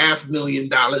you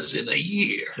 $500,000 in a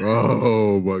year.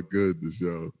 Oh, my goodness,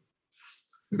 yo.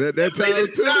 That time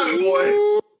too. Tommy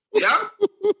boy. Yeah.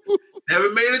 Never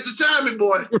made it to Tommy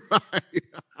boy. Right.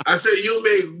 I said, you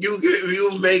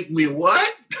make me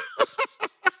what?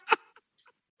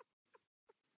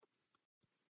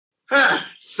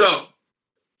 So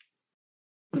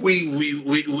we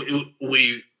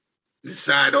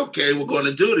decide, okay, we're going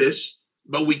to do this,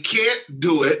 but we can't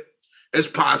do it as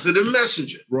Positive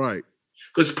Messenger. Right.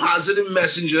 Because Positive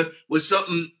Messenger was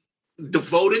something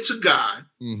devoted to God,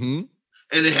 and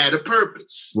it had a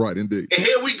purpose. Right, indeed. And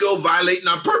here we go violating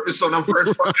our purpose on our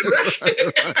first fucking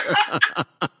record.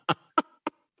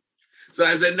 So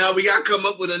I said, no, we got to come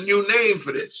up with a new name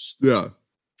for this. Yeah.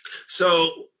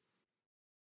 So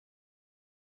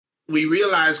we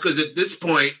realized, because at this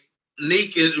point,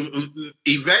 Neek and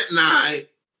Yvette and I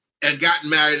had gotten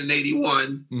married in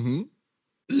 81.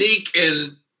 Neek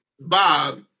and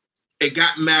Bob had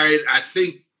gotten married, I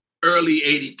think, early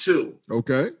 82.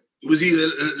 Okay. It was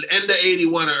either end of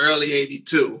 81 or early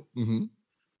 82.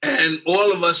 And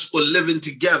all of us were living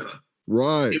together.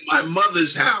 Right. In my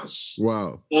mother's house.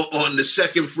 Wow. On the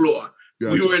second floor.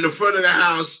 Gotcha. We were in the front of the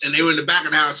house and they were in the back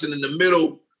of the house, and in the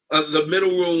middle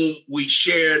room we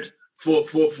shared for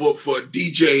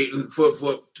DJ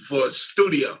for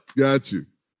studio. Got you.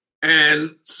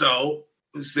 And so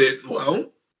we said,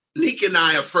 well, Neek and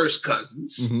I are first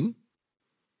cousins.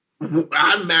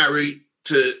 I'm married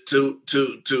to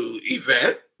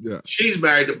Yvette. Yeah. She's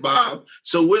married to Bob.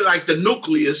 So we're like the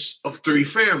nucleus of three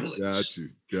families. Got you.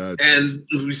 And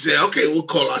we said, okay, we'll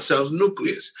call ourselves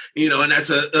Nucleus. And that's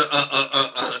a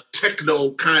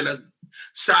techno kind of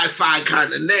sci-fi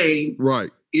kind of name.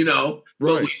 Right.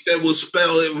 But we said we'll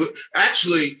spell it.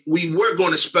 Actually, we were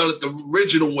going to spell it the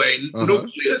original way,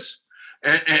 Nucleus.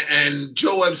 And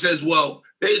Joab says, well,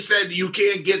 they said you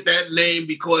can't get that name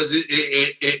because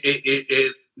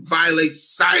it violates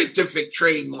scientific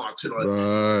trademarks and all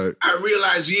that. I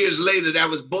realized years later that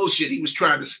was bullshit. He was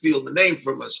trying to steal the name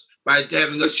from us by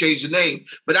having us change the name.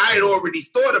 But I had already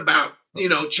thought about,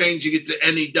 changing it to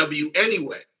NEW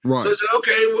anyway. Right. So I said,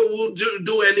 okay, well, we'll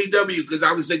do NEW because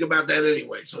I was thinking about that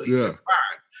anyway. So he said,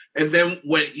 fine. And then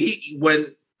when he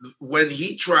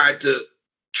tried to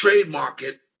trademark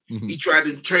it, he tried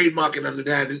to trademark it under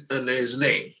his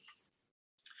name.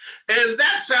 And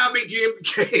that's how it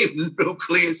became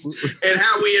Nucleus, and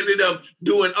how we ended up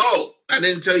doing. Oh, I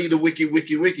didn't tell you the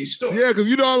wiki story. Yeah, because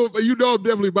I'm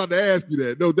definitely about to ask you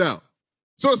that, no doubt.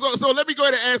 So let me go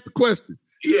ahead and ask the question.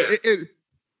 Yeah. And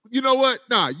you know what?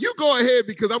 Nah, you go ahead,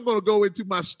 because I'm going to go into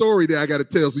my story that I got to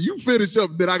tell. So you finish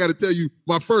up, then I got to tell you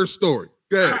my first story.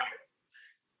 Go ahead. Right.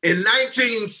 In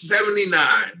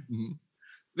 1979,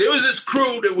 there was this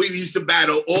crew that we used to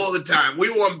battle all the time. We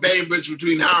were on Bainbridge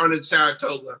between Howard and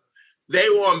Saratoga. They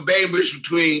were on Bainbridge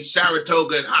between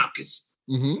Saratoga and Hopkins.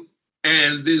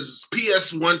 And there's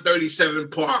PS 137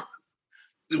 Park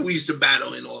that we used to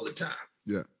battle in all the time.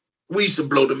 Yeah. We used to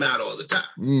blow them out all the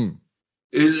time.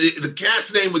 The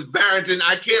cat's name was Barrington.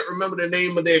 I can't remember the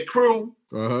name of their crew.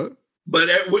 But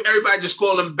everybody just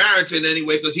called him Barrington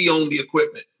anyway because he owned the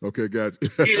equipment. Okay, gotcha.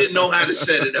 He didn't know how to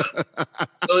set it up.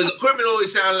 So his equipment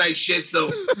always sounded like shit, so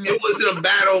it wasn't a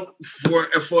battle for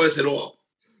us at all.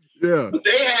 Yeah. But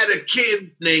they had a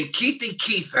kid named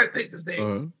Keith, I think his name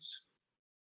was.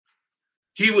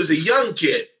 He was a young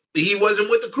kid. He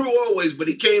wasn't with the crew always, but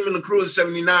he came in the crew in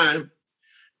 79,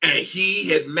 and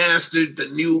he had mastered the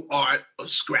new art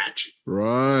of scratching.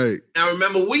 Right. Now,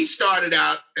 remember, we started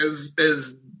out as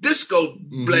disco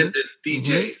blended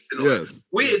DJs. Yes.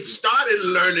 We had started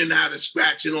learning how to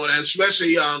scratch and all that,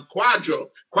 especially on Quadro.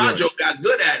 Quadro got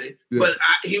good at it, but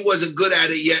he wasn't good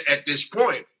at it yet at this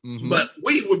point. But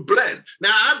we would blend. Now,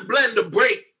 I blend a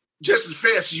break just as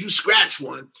fast as you scratch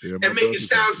one and make it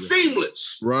sound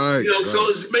seamless. Right. So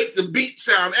as make the beat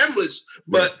sound endless.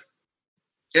 But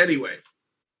anyway,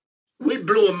 we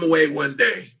blew them away one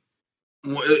day,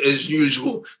 as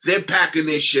usual. They're packing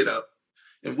their shit up.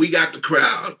 And we got the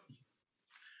crowd.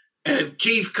 And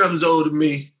Keith comes over to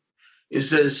me and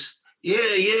says,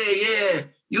 yeah,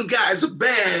 you guys are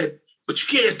bad, but you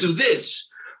can't do this.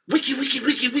 Wiki.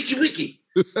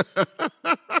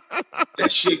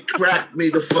 That shit cracked me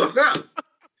the fuck up.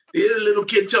 The little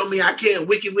kid told me I can't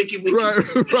wiki. Right.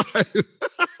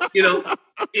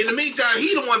 In the meantime,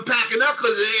 he the one packing up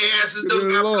because his ass is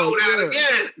done got blown out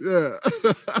again. Yeah.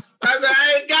 I said, I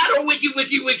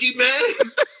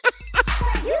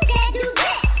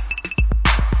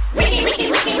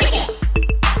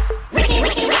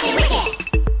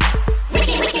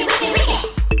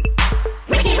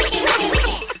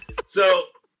So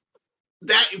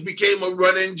that became a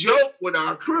running joke with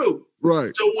our crew.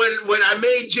 Right. So when I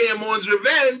made Jam On's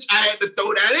Revenge, I had to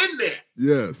throw that in there.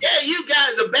 Yes. Yeah, you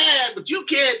guys are bad, but you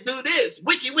can't do this.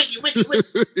 Wiki, wiki, wiki,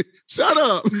 wiki. Shut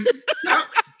up.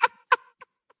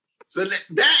 So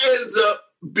that ends up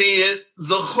being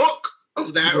the hook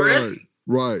of that record.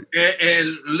 Right.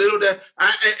 And little that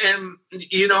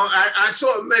I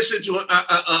saw a message on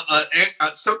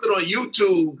something on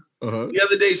YouTube the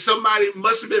other day. Somebody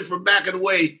must have been from back in the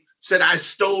way said I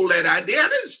stole that idea. I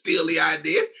didn't steal the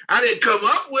idea. I didn't come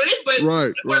up with it, but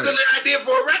it wasn't an idea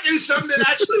for a record. It's something that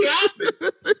actually happened.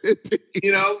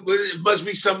 But it must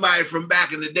be somebody from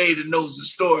back in the day that knows the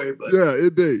story. But yeah,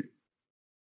 it did.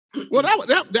 Well,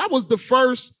 that was the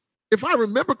first, if I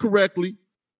remember correctly,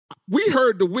 we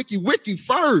heard the Wiki Wiki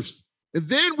first, and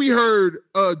then we heard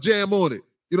Jam On It.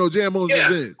 Jam On's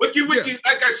Revenge. Wiki Wiki,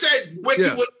 like I said,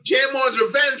 Jam On's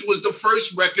Revenge was the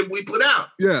first record we put out.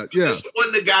 Yeah. This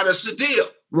one that got us the deal.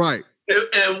 Right.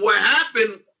 And what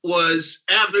happened was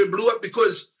after it blew up,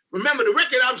 because remember, the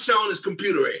record I'm selling is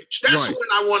Computer Age. That's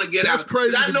when I want to get out.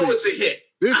 Crazy. I know it's a hit.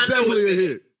 It's definitely a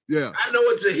hit. Yeah. I know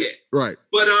it's a hit. Right.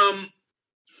 But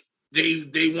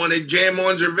they wanted Jam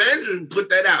On's Revenge and put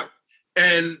that out.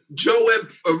 And Joe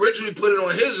Webb originally put it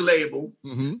on his label,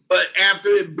 but after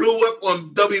it blew up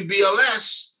on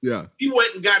WBLS, he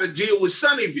went and got a deal with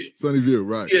Sunnyview. Sunnyview,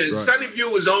 right. Yeah, right. Sunnyview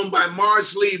was owned by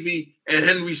Morris Levy and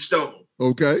Henry Stone.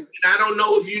 Okay. And I don't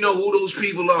know if you know who those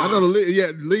people are. I know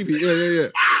Levy. Yeah.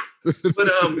 But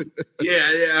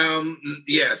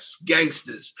yes,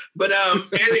 gangsters. But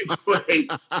anyway,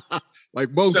 like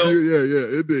most,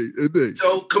 it did.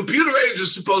 So Computer Age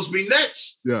is supposed to be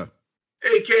next. Yeah.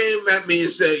 They came at me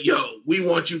and said, "Yo, we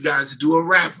want you guys to do a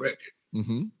rap record."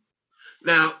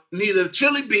 Now, neither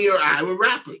Chili B or I were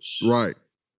rappers. Right.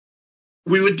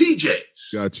 We were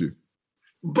DJs. Got you.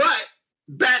 But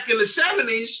back in the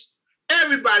 70s,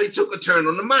 everybody took a turn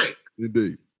on the mic.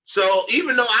 Indeed. So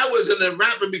even though I wasn't a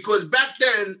rapper, because back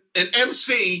then an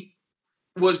MC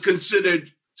was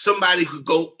considered somebody who could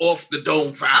go off the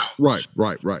dome for hours.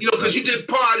 Right. Because you did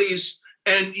parties.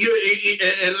 And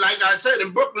like I said, in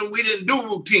Brooklyn, we didn't do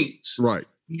routines. Right.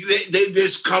 They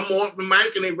just come on the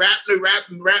mic and they rap.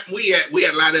 We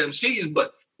had a lot of MCs,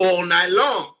 but all night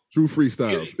long. True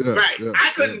freestyles. Right.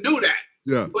 I couldn't do that.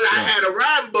 Yeah. But I had a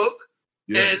rhyme book.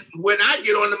 Yeah. And when I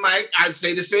get on the mic, I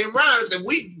say the same rhymes. And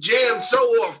we jam so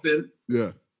often.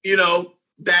 Yeah.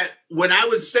 That when I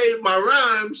would say my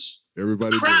rhymes,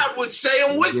 everybody, the crowd would say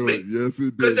them with me. Yes,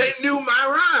 it did. Because they knew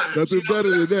my rhymes. Nothing better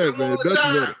than that, man. Nothing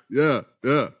better.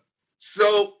 Yeah.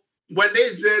 So when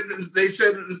they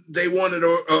said they wanted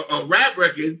a rap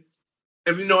record,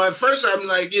 and at first I'm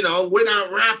like, we're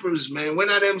not rappers, man. We're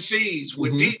not MCs.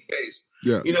 We're DJs.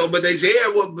 Yeah. But they say,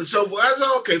 but so forth. I was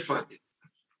like, okay, fuck it.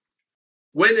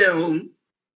 Went down,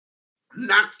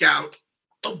 knocked out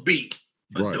a beat,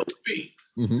 a dope beat.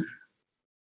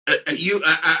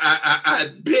 I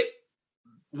bit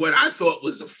what I thought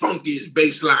was the funkiest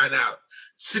bass line out.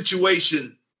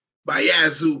 Situation by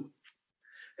Yazoo.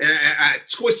 And I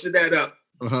twisted that up.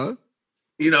 And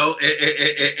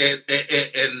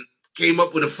came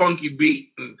up with a funky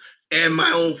beat and add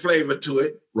my own flavor to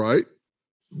it. Right.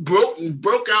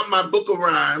 Broke out my book of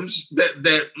rhymes that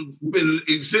been in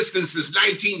existence since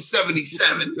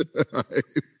 1977. Right.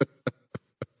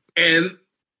 And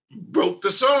broke the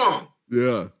song.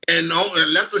 Yeah. And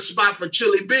left a spot for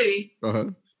Chili B.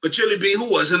 But Chili B,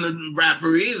 who wasn't a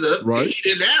rapper either, right. He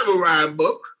didn't have a rhyme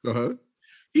book.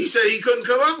 He said he couldn't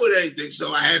come up with anything,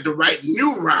 so I had to write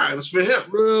new rhymes for him.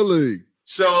 Really?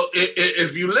 So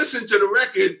if you listen to the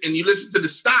record and you listen to the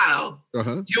style,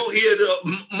 you'll hear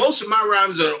most of my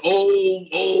rhymes are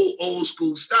old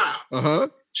school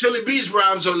style. Chili B's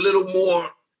rhymes are a little more.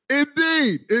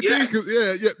 Indeed. Because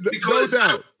no doubt.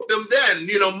 I wrote them then.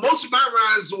 Most of my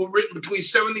rhymes were written between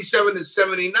 77 and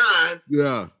 79.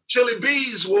 Yeah. Chili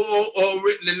B's were all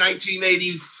written in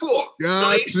 1984.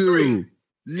 Got you.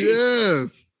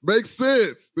 Yes. Makes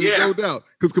sense. There's no doubt.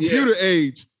 Because Computer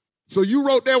Age. So you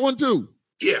wrote that one too?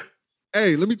 Yeah.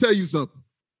 Hey, let me tell you something.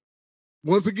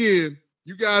 Once again,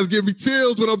 you guys give me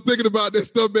chills when I'm thinking about that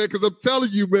stuff, man, because I'm telling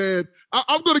you, man,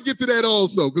 I'm going to get to that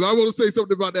also, because I want to say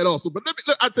something about that also. But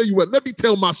I'll tell you what, let me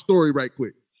tell my story right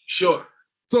quick. Sure.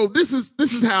 So this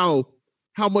is how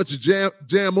much Jam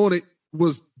On It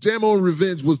was. Jam On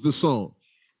Revenge was the song.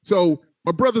 So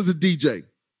my brother's a DJ,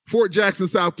 Fort Jackson,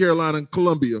 South Carolina, and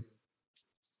Columbia.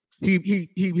 He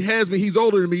has me. He's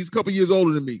older than me. He's a couple years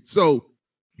older than me. So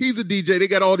he's a DJ. They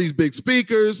got all these big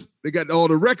speakers. They got all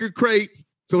the record crates.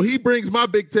 So he brings my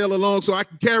big tail along so I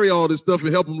can carry all this stuff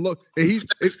and help him look. And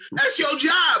that's your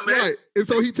job, man. Right. And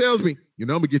so he tells me, I'm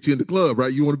gonna get you in the club,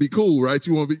 right? You want to be cool, right?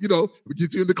 You want to be, we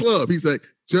get you in the club. He's like,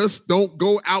 just don't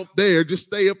go out there. Just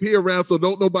stay up here around so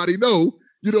don't nobody know.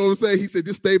 You know what I'm saying? He said,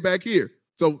 just stay back here.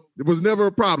 So it was never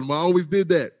a problem. I always did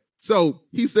that. So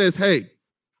he says, hey,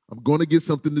 I'm going to get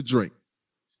something to drink.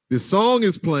 This song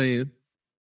is playing.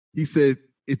 He said,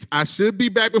 I should be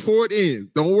back before it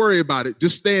ends. Don't worry about it.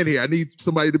 Just stand here. I need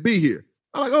somebody to be here.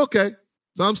 I'm like, okay.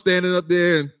 So I'm standing up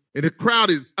there and the crowd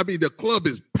the club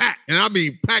is packed. And I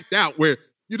mean packed out where,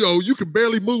 you can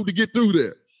barely move to get through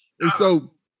there. And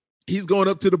so he's going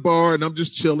up to the bar and I'm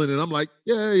just chilling. And I'm like,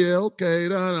 yeah, okay.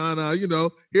 Nah.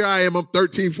 Here I am. I'm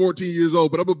 13, 14 years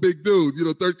old, but I'm a big dude,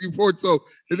 13, 14. So,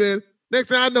 and then next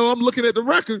thing I know, I'm looking at the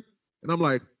record and I'm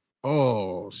like,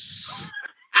 oh,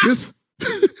 this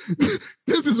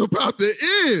is about to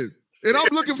end. And I'm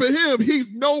looking for him.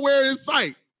 He's nowhere in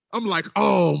sight. I'm like,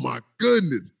 oh my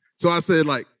goodness. So I said,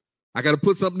 I got to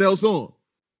put something else on.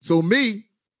 So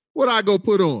what I go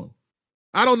put on?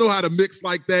 I don't know how to mix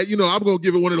like that. I'm going to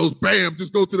give it one of those, bam,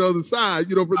 just go to the other side,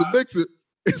 for the mixer.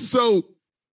 And so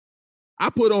I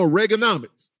put on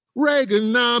Reaganomics.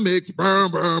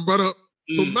 Burn, burn, burn.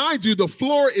 So mind you, the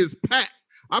floor is packed.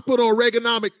 I put on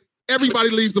Reaganomics. Everybody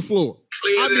leaves the floor.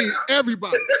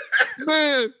 Everybody.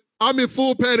 Man, I'm in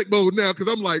full panic mode now because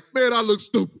I'm like, man, I look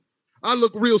stupid. I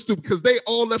look real stupid because they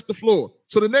all left the floor.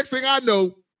 So the next thing I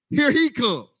know, here he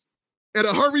comes at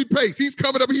a hurried pace. He's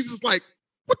coming up. He's just like,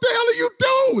 what the hell are you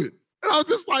doing? And I was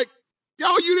just like, yo,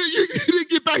 you didn't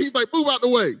get back. He's like, move out the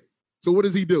way. So what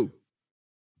does he do?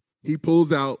 He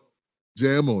pulls out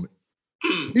Jam on It.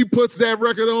 He puts that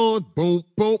record on, boom,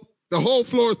 boom. The whole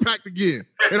floor is packed again.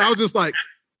 And I was just like,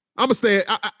 I'm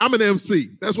an MC.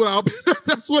 That's what I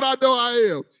know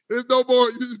I am. There's no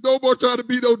more trying to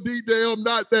be no DJ. I'm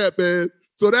not that, man.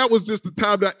 So that was just the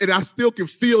time and I still can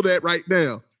feel that right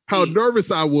now, how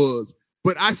nervous I was.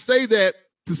 But I say that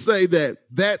to say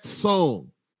that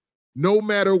song, no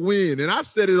matter when, and I've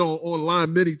said it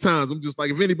online many times, I'm just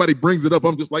like, if anybody brings it up,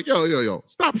 I'm just like, yo,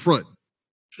 stop fronting.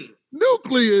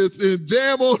 Nucleus and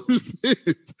Jam on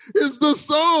Revenge is the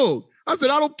song. I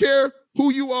said, I don't care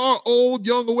who you are, old,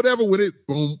 young, or whatever, when it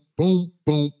boom, boom,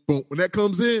 boom, boom, when that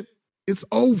comes in, it's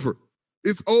over.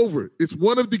 It's over. It's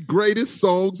one of the greatest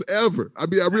songs ever. I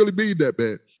mean, I really mean that,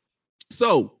 man.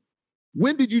 So,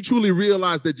 when did you truly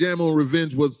realize that Jam on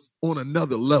Revenge was on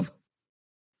another level?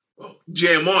 Oh,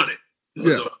 Jam on It.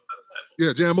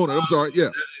 Yeah, Jam on It. I'm sorry.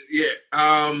 Yeah.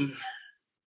 Yeah.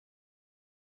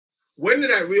 When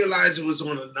did I realize it was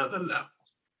on another level?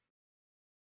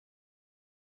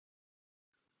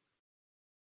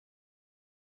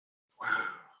 Wow.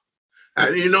 I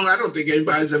don't think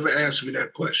anybody's ever asked me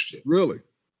that question. Really?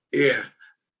 Yeah.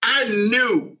 I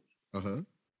knew. Uh-huh.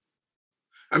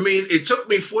 I mean, it took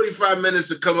me 45 minutes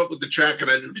to come up with the track, and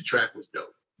I knew the track was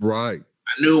dope. Right.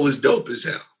 I knew it was dope as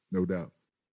hell. No doubt.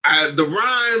 The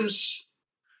rhymes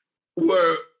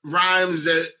were rhymes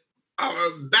that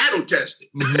are battle tested.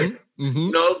 Mm-hmm.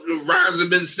 Mm-hmm. The rhymes have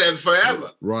been said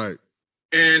forever. Right.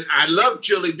 And I love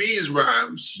Chili B's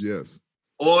rhymes. Yes.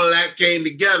 All that came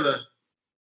together.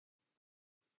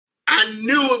 I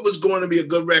knew it was going to be a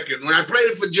good record. When I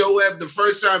played it for Joe Webb the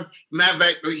first time, matter of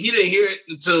fact, he didn't hear it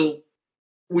until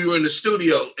we were in the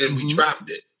studio and we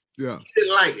dropped it. Yeah. He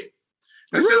didn't like it.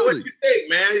 I said, what do you think,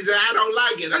 man? He said, I don't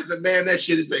like it. I said, man, that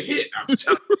shit is a hit. I'm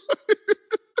telling you.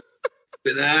 He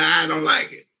said, I don't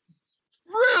like it.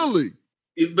 Really?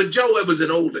 But Joe Webb was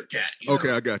an older cat.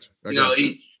 Okay, I got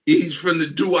you. He's from the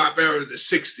doo-wop era of the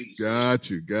 60s.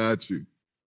 Got you.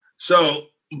 So,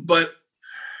 but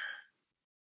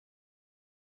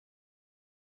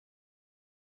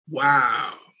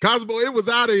wow. Cozmo, it was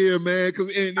out of here, man.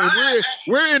 Because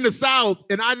we're in the South,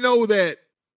 and I know that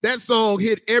song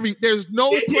hit there's no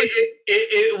place.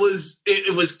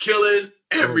 It was killing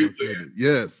everywhere.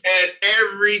 Yes. And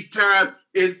every time,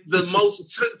 the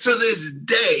most to this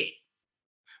day,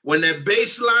 when that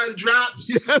bass line drops,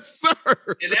 yes,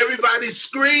 sir, and everybody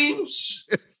screams,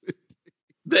 yes,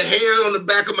 the hair on the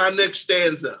back of my neck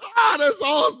stands up. Ah, that's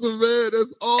awesome, man.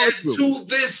 That's awesome. And to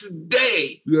this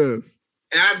day, yes.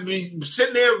 And I've been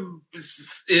sitting there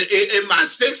in my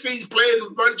 60s playing a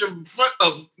bunch of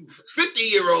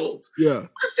 50-year-olds. Yeah.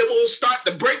 Watch them all start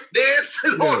to break dance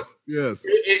and all. Yes.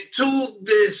 To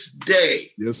this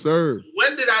day. Yes, sir.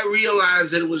 When did I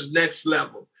realize that it was next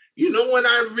level? You know when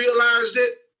I realized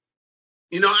it?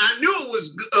 I knew it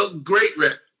was a great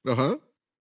record. Uh-huh.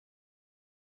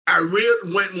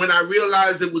 When I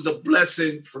realized it was a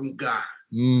blessing from God.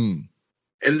 Mm.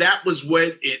 And that was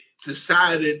when it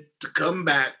decided to come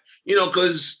back,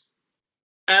 because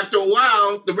after a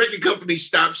while, the record company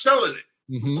stopped selling it.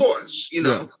 Of course, you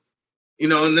know, in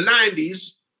the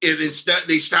 90s,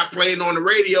 they stopped playing on the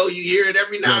radio. You hear it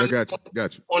every now and then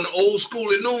on the old school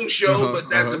and noon show, but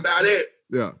that's about it.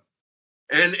 Yeah.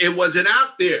 And it wasn't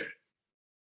out there.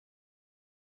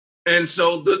 And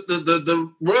so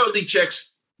the royalty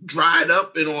checks dried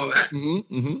up and all that.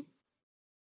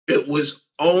 It was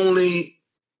only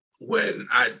when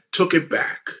I took it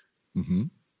back. And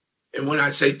when I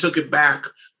say took it back,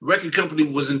 record company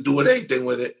wasn't doing anything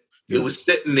with it. It was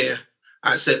sitting there.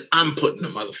 I said, I'm putting the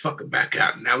motherfucker back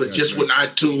out. And that was just when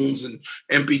iTunes and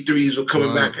MP3s were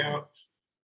coming back out.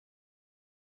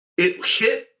 It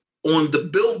hit on the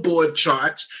Billboard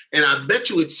charts, and I bet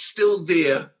you it's still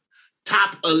there.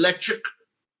 Top electric,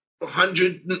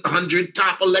 100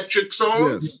 top electric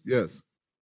songs. Yes.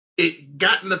 It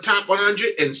got in the top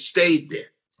 100 and stayed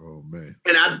there. Oh, man.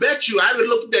 And I bet you, I haven't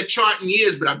looked at that chart in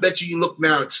years, but I bet you look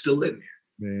now, it's still in there.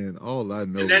 Man, all I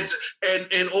know.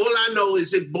 And all I know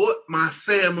is it brought my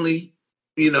family,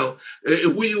 you know,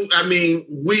 we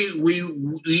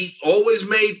always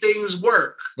made things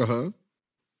work.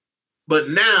 But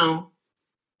now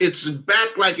it's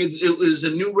back like it was a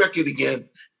new record again,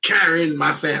 carrying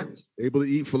my family. Able to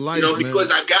eat for life,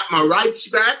 because I got my rights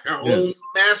back, I own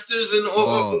masters and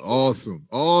all.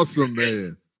 Awesome,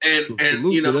 man. And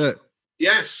you know, that.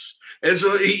 Yes. And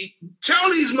so tell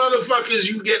these motherfuckers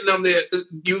you getting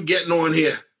on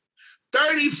here.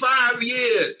 35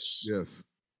 years. Yes.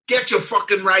 Get your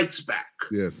fucking rights back.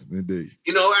 Yes, indeed.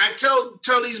 You know, I tell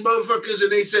these motherfuckers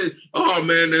and they say, oh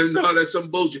man, no, that's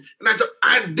some bullshit. And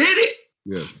I did it.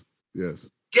 Yes.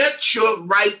 Get your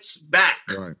rights back.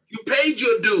 Right. You paid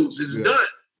your dues. It's done.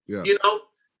 Yeah. You know,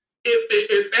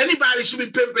 if anybody should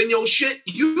be pimping your shit,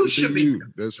 you should be.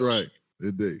 That's right.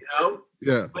 Indeed. You know?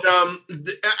 Yeah. But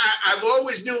I've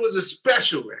always knew it was a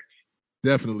special record.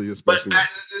 Definitely a special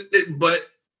record.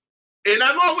 And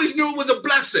I've always knew it was a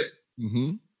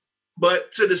blessing.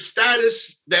 But to the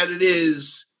status that it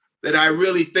is, that I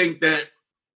really think that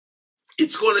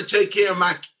it's going to take care of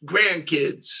my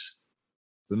grandkids.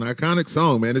 It's an iconic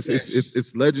song, man.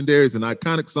 It's legendary. It's an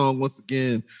iconic song, once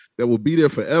again, that will be there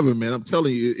forever, man. I'm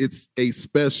telling you, it's a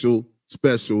special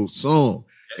song.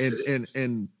 Yes,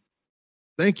 and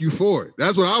thank you for it.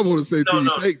 That's what I want to say to you.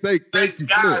 Thank you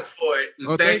God for it.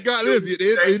 Oh, thank God. Thank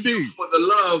indeed. You for the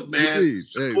love, man. Indeed.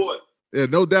 Support. Hey, yeah,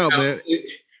 no doubt, man.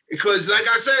 Because like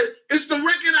I said, it's the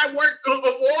record I worked on, of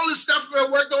all the stuff that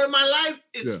I worked on in my life.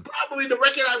 It's probably the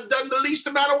record I've done the least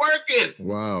amount of work in.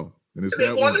 Wow. And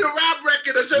they wanted a rap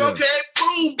record. I said, okay,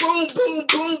 boom, boom, boom,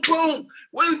 boom, boom.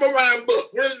 Where's my rhyme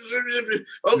book?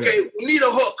 Okay, we need a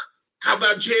hook. How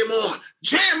about jam on?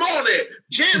 Jam on it.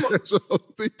 Jam on.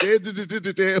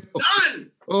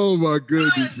 Done. Oh my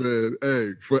goodness, man.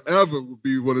 Hey, Forever would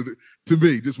be one of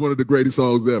the greatest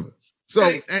songs ever. So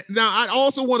now I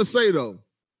also want to say though,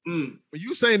 when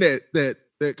you saying that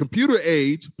computer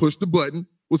age, push the button,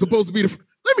 was supposed to be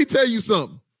let me tell you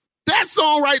something. That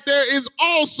song right there is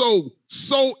also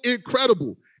so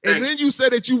incredible. And then you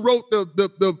said that you wrote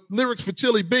the lyrics for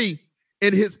Chili B,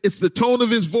 and it's the tone of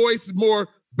his voice more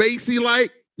bassy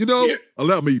like, you know. Yeah.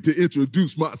 Allow me to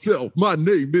introduce myself. My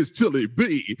name is Chili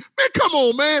B. Man, come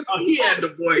on, man. Oh, he had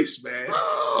the voice, man.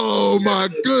 Oh my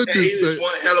goodness. He was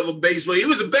one hell of a bass player. He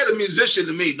was a better musician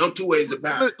than me. No two ways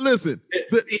about it. Listen,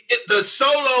 the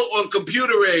solo on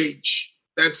Computer Age.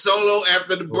 That solo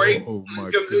after the break,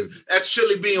 that's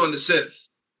Chili B on the synth.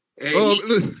 And he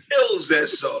kills that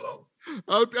solo.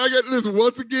 I got listen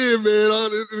once again, man.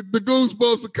 The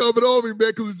goosebumps are coming on me,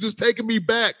 man, because it's just taking me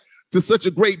back to such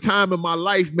a great time in my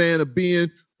life, man, of being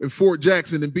in Fort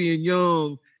Jackson and being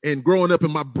young and growing up.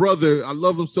 And my brother, I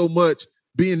love him so much,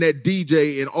 being that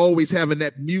DJ and always having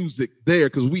that music there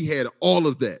because we had all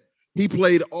of that. He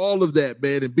played all of that,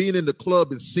 man, and being in the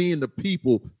club and seeing the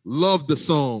people love the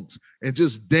songs and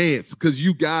just dance because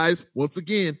you guys, once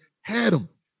again, had them.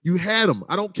 You had them.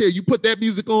 I don't care. You put that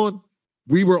music on,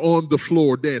 we were on the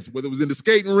floor dancing. Whether it was in the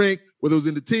skating rink, whether it was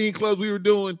in the teen clubs we were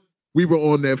doing, we were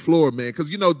on that floor, man. Because,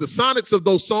 you know, the sonics of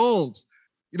those songs,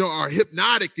 you know, are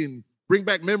hypnotic and bring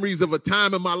back memories of a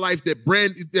time in my life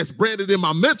that's branded in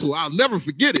my mental. I'll never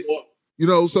forget it. You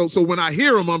know, so when I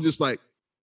hear them, I'm just like,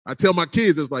 I tell my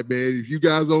kids, it's like, man, if you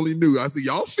guys only knew. I say,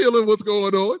 y'all feeling what's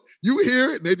going on? You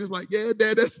hear it? And they're just like, yeah,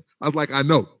 Dad, I was like, I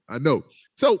know.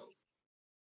 So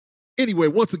anyway,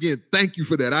 once again, thank you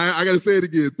for that. I got to say it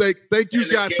again. Thank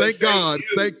you, God. Thank God.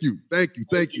 Thank you.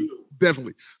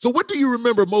 Definitely. So what do you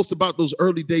remember most about those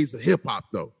early days of hip hop,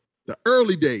 though? The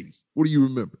early days. What do you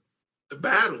remember? The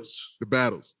battles. The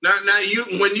battles. Now you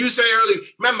when you say early,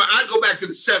 remember I go back to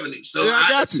the 70s, so Yeah,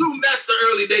 I assume that's the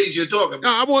early days you're talking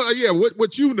about. I want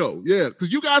what you know,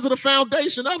 because you guys are the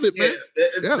foundation of it, man.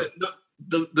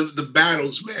 The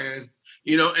battles, man.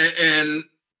 You know, and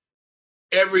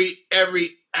every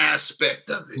aspect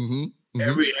of it,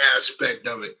 every aspect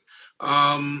of it.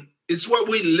 It's what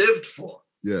we lived for.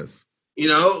 Yes. You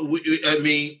know,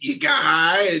 you got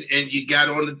high and you got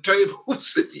on the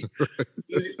tables.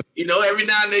 You know, every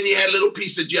now and then you had a little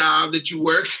piece of job that you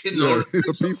worked. You know, a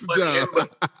piece of job. But,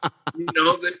 you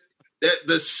know,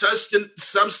 the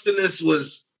substance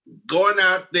was going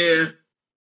out there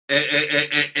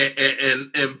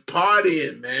and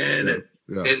partying, man,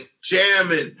 and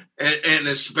jamming, and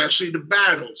especially the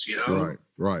battles. You know,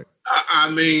 right. I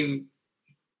mean,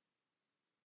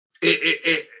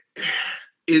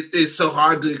 it's so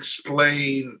hard to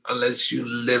explain unless you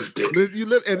lived it. You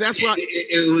live, and that's why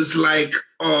it was like,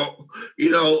 you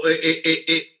know,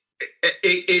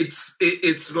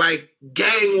 it's like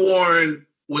gang warring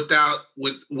without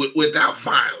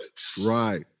violence,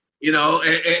 right? You know,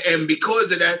 and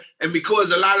because of that, and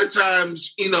because a lot of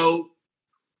times, you know,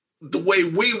 the way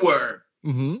we were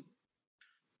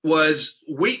was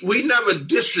we never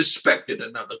disrespected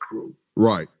another crew,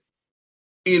 right?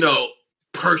 You know,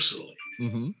 personally.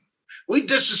 We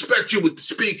disrespect you with the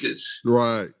speakers.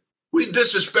 Right. We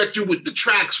disrespect you with the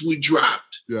tracks we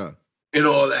dropped. Yeah. And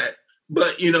all that.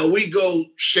 But, you know, we go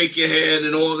shake your hand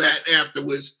and all that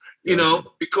afterwards, you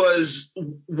know, because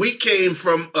we came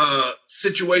from a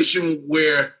situation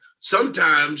where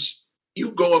sometimes you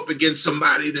go up against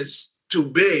somebody that's too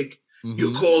big.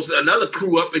 You call another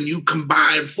crew up and you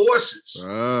combine forces.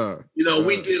 You know,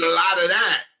 we did a lot of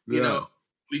that, you know.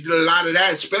 We did a lot of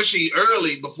that, especially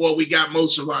early before we got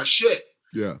most of our shit.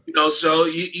 Yeah. You know, so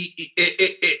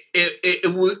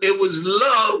it was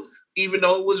love, even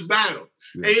though it was battle.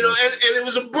 Yeah. And, you know, and it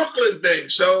was a Brooklyn thing.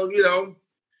 So, you know,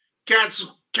 cats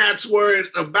weren't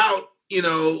about, you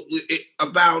know,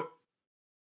 about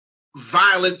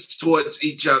violence towards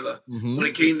each other when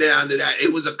it came down to that.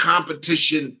 It was a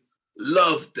competition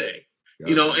love thing.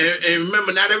 You know, and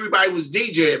remember, not everybody was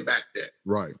DJing back then.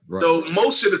 Right. So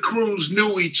most of the crews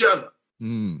knew each other.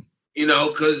 You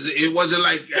know, because it wasn't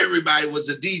like everybody was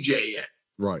a DJ yet.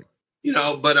 Right. You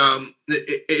know, but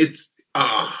it's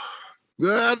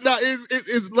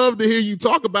love to hear you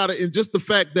talk about it, and just the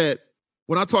fact that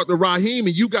when I talked to Raheem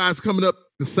and you guys coming up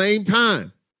the same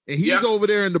time, and he's over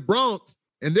there in the Bronx.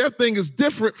 And their thing is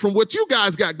different from what you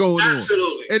guys got going on.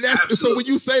 Absolutely. And that's so when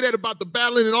you say that about the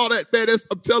battling and all that, man,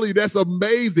 I'm telling you, that's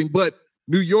amazing. But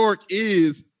New York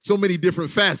is so many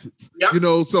different facets. You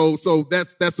know, so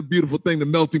that's a beautiful thing, the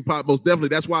melting pot, most definitely.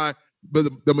 That's why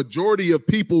the majority of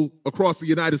people across the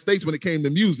United States, when it came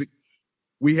to music,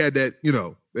 we had that, you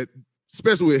know, that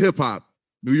especially with hip hop,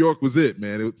 New York was it,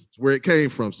 man. It's where it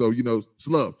came from. So, you know, it's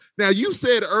love. Now, you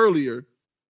said earlier,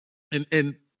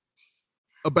 and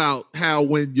about how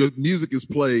when your music is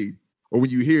played or when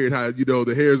you hear it, how, you know,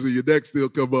 the hairs on your neck still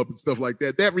come up and stuff like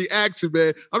that. That reaction,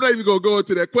 man, I'm not even going to go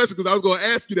into that question because I was going to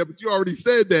ask you that, but you already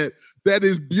said that. That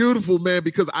is beautiful, man,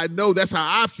 because I know that's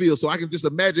how I feel. So I can just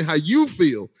imagine how you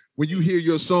feel when you hear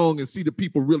your song and see the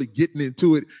people really getting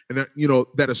into it and, you know,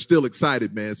 that are still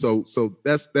excited, man. So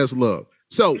that's love.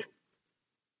 So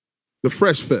the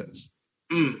Fresh Fest.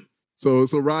 So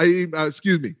Raheem,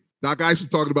 excuse me, Doc Ice was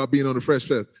talking about being on the Fresh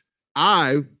Fest.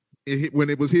 When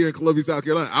it was here in Columbia, South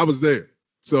Carolina, I was there.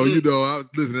 So, you know, I was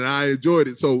listening, I enjoyed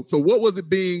it. So what was it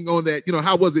being on that, you know,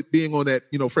 how was it being on that,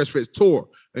 you know, Fresh Fest tour?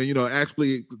 And, you know,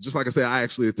 actually, just like I said, I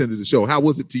actually attended the show. How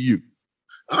was it to you?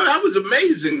 Oh, that was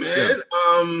amazing, man.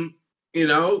 Yeah. You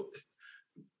know,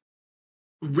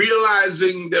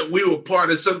 realizing that we were part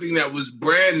of something that was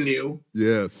brand new.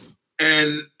 Yes.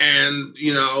 And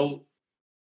you know,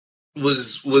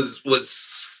 was,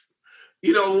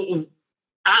 you know,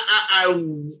 I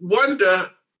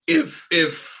wonder if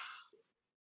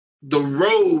the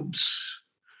roads,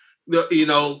 you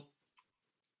know,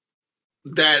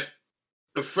 that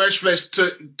the Fresh Fest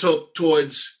took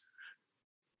towards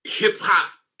hip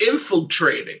hop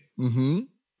infiltrating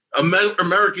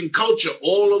American culture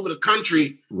all over the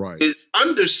country is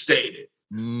understated.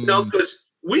 You know, because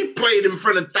we played in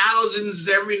front of thousands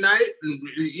every night.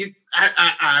 And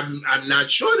I'm not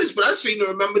sure this, but I seem to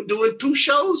remember doing 2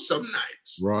 shows some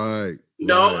nights. Right. You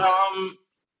know,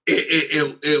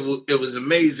 it was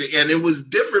amazing. And it was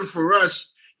different for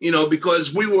us, you know,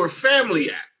 because we were a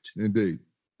family act. Indeed.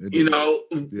 You know,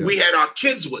 we had our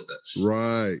kids with us.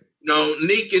 Right. You know,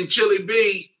 Neek and Chili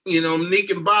B, you know, Neek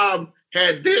and Bob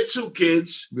had their 2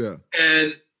 kids. Yeah.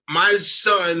 And my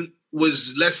son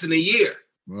was less than a year.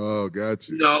 Oh, got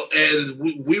you. You know, and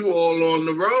we were all on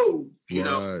the road,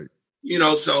 you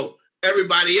know, so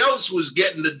everybody else was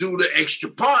getting to do the extra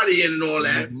partying and all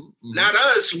that. Not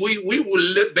us. We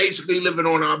were basically living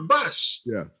on our bus.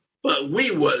 Yeah. But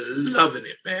we were loving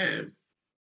it, man.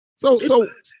 So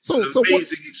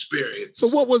amazing experience. So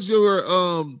what was your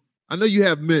I know you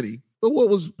have many, but what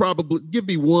was give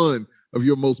me one of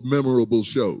your most memorable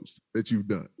shows that you've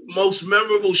done? Most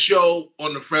memorable show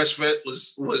on the Fresh Fest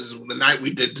was the night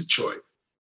we did Detroit.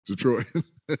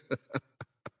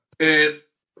 And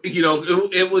you know,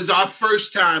 it was our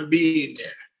first time being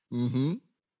there. Mm-hmm.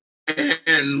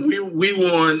 And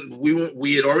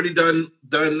we had already done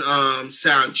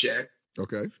sound check.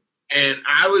 Okay. And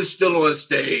I was still on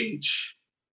stage.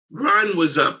 Ron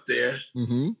was up there.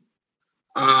 Mm-hmm.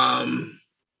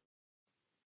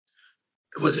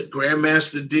 Was it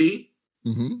Grandmaster D?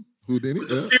 Mm-hmm. Who did it?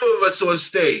 There was a few of us on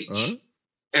stage.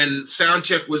 And sound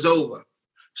check was over.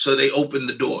 So they opened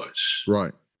the doors.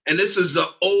 Right. And this is an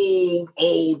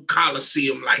old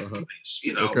Coliseum-like place,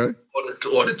 you know,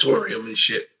 auditorium and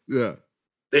shit. Yeah.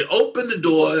 They opened the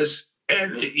doors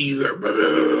and it either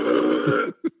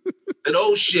and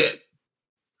oh shit.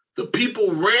 The people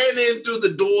ran in through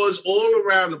the doors all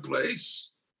around the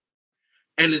place.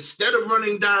 And instead of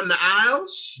running down the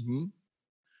aisles,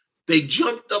 they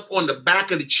jumped up on the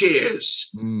back of the chairs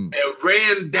and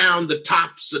ran down the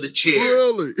tops of the chairs.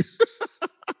 Really?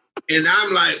 And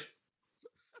I'm like,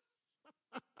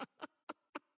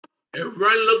 and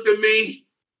Run looked at me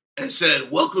and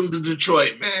said, "Welcome to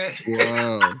Detroit, man."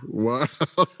 Wow.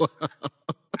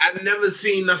 I've never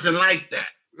seen nothing like that.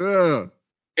 Yeah.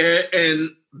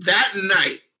 And that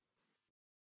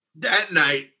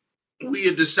night, we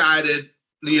had decided,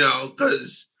 you know,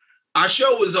 because our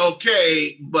show was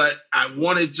okay, but I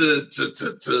wanted to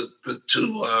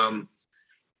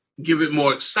give it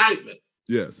more excitement.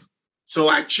 Yes. So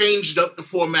I changed up the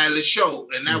format of the show,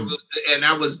 and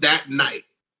that was that night.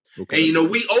 Okay. And you know,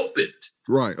 we opened.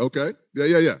 Right. Okay.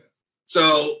 Yeah.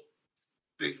 So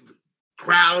the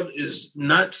crowd is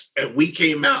nuts, and we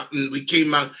came out.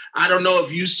 I don't know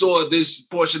if you saw this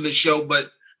portion of the show,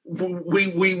 but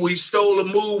we stole a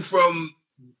move from,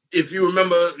 if you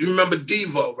remember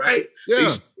Devo, right? Yeah.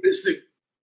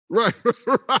 Right.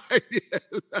 Yeah.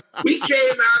 We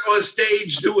came out on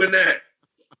stage doing that.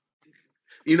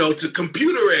 You know, to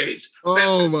computer aids.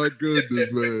 Oh my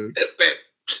goodness, man.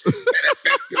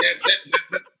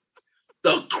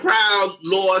 The crowd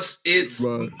lost its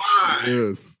mind.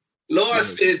 Yes.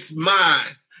 Its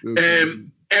mind. Yes,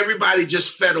 and everybody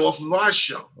just fed off of our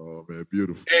show. Oh man,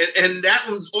 beautiful. And that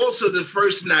was also the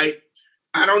first night.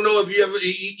 I don't know if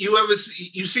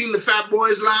you seen the Fat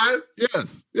Boys live?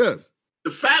 Yes.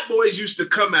 The Fat Boys used to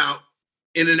come out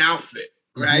in an outfit,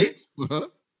 right?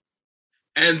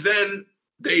 And then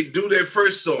they do their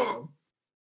first song,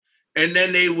 and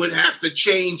then they would have to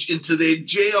change into their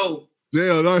jail.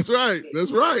 Yeah, that's right.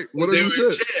 What they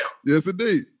were in jail. Yes,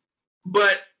 indeed.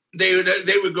 But they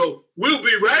would go, "We'll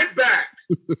be right back."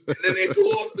 And then they go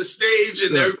off the stage,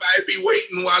 and everybody be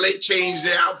waiting while they change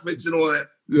their outfits and all that.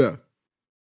 Yeah.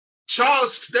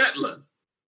 Charles Stetler,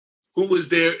 who was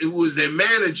their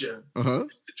manager,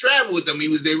 traveled with them. He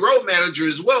was their road manager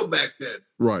as well back then.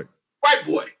 Right. White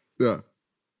boy. Yeah.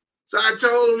 So I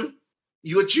told him,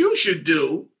 what you should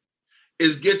do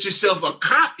is get yourself a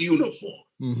cop uniform.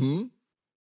 Mm-hmm.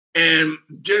 And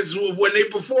just when they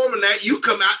performing that, you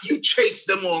come out, you chase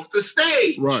them off the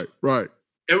stage. Right.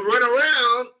 And run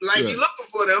around like you're looking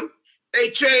for them. They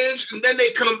change, and then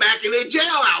they come back in their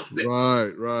jail outfit.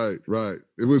 Right.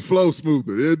 It would flow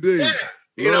smoother. Indeed. Yeah.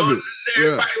 You know,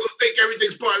 everybody will think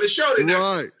everything's part of the show. They're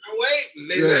not waiting.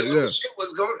 They shit,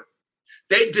 what's going on?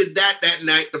 They did that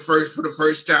night for the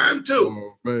first time too.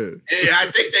 Oh man! And I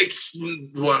think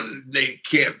they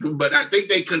can't, but I think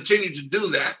they continue to do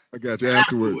that. I got you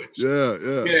afterwards. Yeah.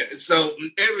 So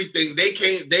everything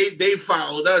they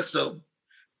followed us. So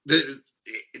the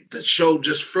show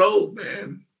just flowed,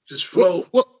 man. Just flowed.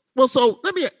 Well. So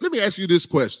let me ask you this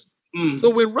question. So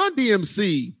when Run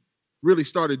DMC really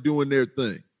started doing their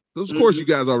thing, of course you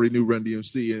guys already knew Run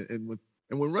DMC, and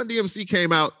when Run DMC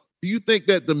came out, do you think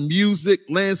that the music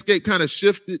landscape kind of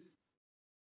shifted?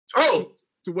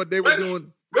 To what they were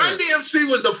doing? Run DMC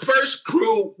was the first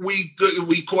crew we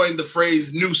coined the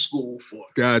phrase "new school" for.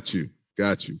 Got you.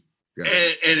 And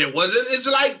it's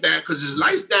like that, because it's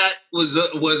like that was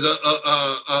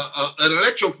an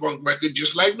electro funk record,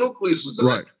 just like Nucleus was.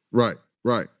 Right.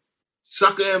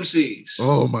 Sucker MCs.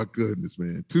 Oh my goodness,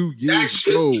 man! 2 years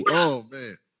ago. Oh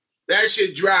man, that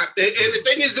shit dropped. And the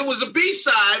thing is, it was a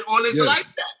B-side on It's Like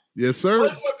That. Yes, sir.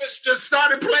 Motherfuckers just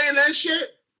started playing that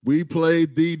shit. We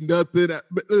played the nothing.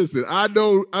 Listen, I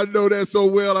know that so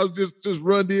well. I was just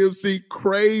Run DMC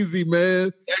crazy,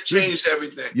 man. That changed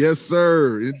everything. Yes,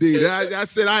 sir. Indeed. I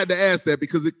said I had to ask that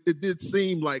because it did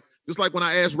seem like, just like when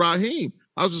I asked Raheem,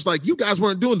 I was just like, you guys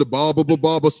weren't doing the ball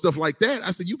stuff like that.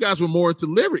 I said, you guys were more into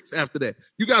lyrics after that.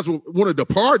 You guys wanted to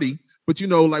party, but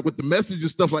like with the message and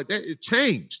stuff like that, it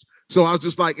changed. So I was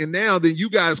just like, and now then you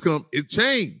guys come, it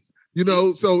changed,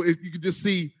 so you could just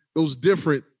see those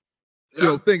different,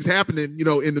 things happening,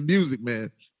 in the music,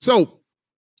 man. So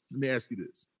let me ask you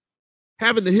this.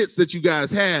 Having the hits that you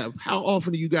guys have, how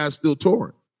often are you guys still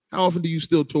touring? How often do you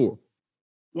still tour?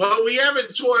 Well, we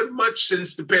haven't toured much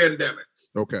since the pandemic.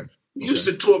 Okay. We used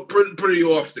to tour pretty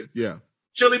often. Yeah.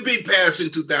 Chili B passed in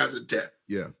 2010.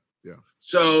 Yeah.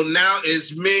 So now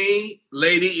it's me,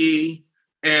 Lady E,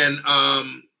 and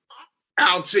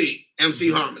Al T,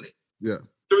 MC Harmony. Yeah.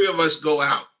 3 of us go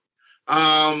out.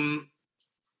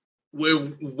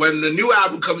 When the new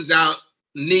album comes out,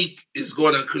 Neek is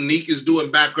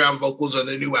doing background vocals on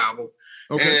the new album.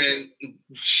 Okay. And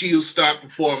she'll start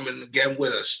performing again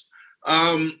with us.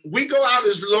 We go out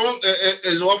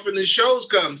as often as shows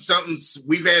come.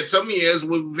 We've had some years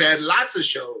where we've had lots of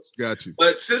shows. Got you.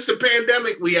 But since the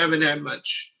pandemic, we haven't had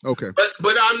much. Okay.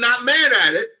 But I'm not mad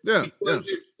at it. Yeah. Because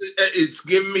it's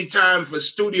giving me time for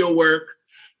studio work.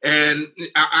 And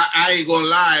I ain't gonna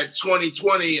lie,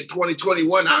 2020 and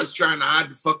 2021, I was trying to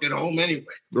hide the fuck at home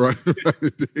anyway. Right. But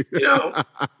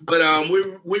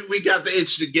we got the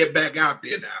itch to get back out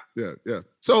there now. Yeah.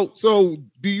 So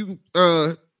do you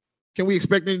can we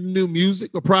expect any new music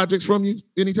or projects from you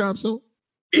anytime soon?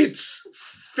 It's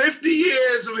 50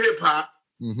 years of hip hop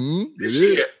this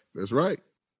year. That's right.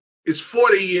 It's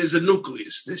 40 years of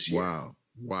Nucleus this year.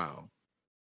 Wow.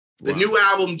 The new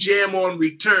album Jam On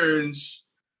returns.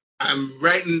 I'm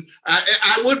writing.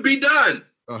 I would be done.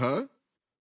 Uh-huh.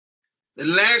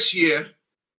 And last year,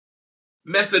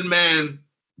 Method Man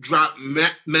dropped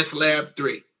Meth Lab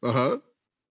 3. Uh-huh.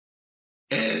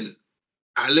 And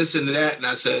I listened to that and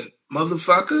I said,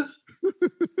 motherfucker,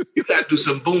 you got to do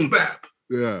some boom bap.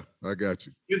 Yeah, I got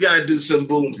you. You got to do some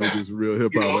boom bap. It's real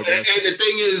hip hop. And the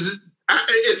thing is,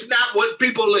 it's not what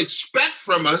people expect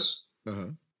from us,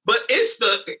 but it's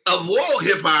of all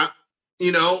hip hop,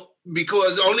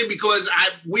 because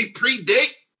we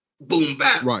predate boom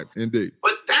bap. Right, indeed.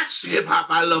 But that's hip hop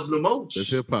I love the most. That's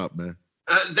hip hop, man.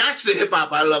 That's the hip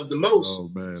hop I love the most.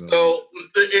 Oh man. So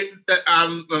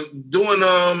I'm doing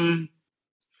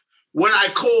what I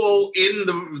call in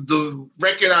the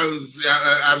record.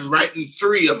 I'm writing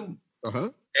 3 of them,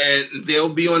 and they'll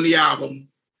be on the album.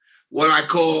 What I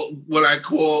call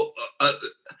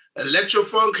electro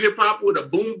funk hip hop with a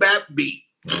boom bap beat.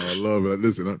 Oh, I love it.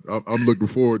 Listen, I'm looking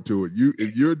forward to it.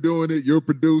 If you're doing it, you're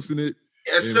producing it.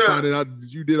 Yes, sir. Finding out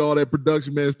you did all that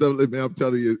production, man, stuff. Man, I'm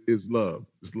telling you, it's love.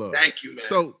 It's love. Thank you, man.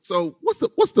 So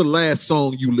what's the last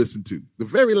song you listened to? The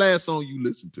very last song you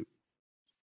listened to?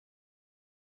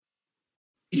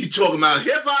 You talking about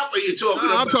hip hop, or you talking?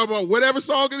 I'm talking about whatever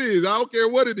song it is. I don't care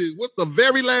what it is. What's the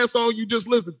very last song you just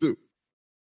listened to?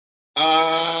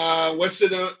 What's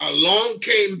it? Along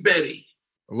Came Betty.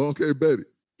 Along Came Betty.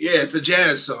 Yeah, it's a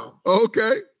jazz song.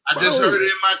 Okay. I just heard it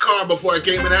in my car before I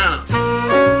came in the house.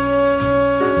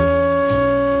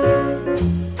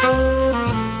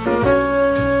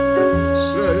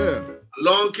 Yeah.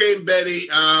 Along Came Betty.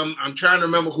 I'm trying to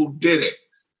remember who did it.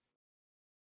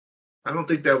 I don't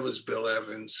think that was Bill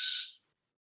Evans.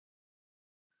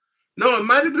 No, it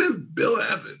might have been Bill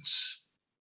Evans.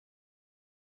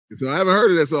 So I haven't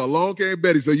heard of that song. Along Came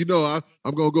Betty. So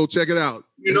I'm gonna go check it out.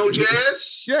 You know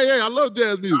jazz? Yeah, I love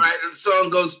jazz music. All right, and the song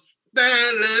goes da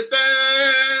da da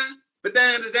da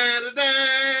da da da da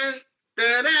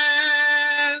da.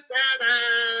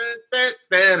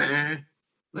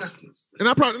 And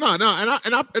I probably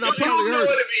probably heard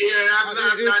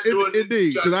it.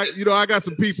 Indeed, because I got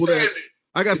some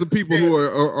people who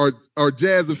are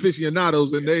jazz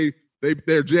aficionados, and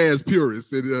they're jazz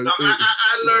purists. And,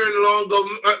 I learned long ago.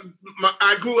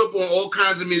 I grew up on all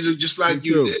kinds of music, just like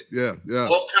you did. Yeah.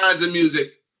 All kinds of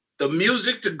music. The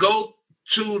music to go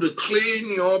to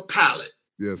clean your palate.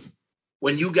 Yes.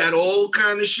 When you got all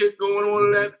kind of shit going on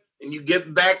in that, and you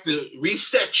get back to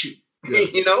reset you. Yeah.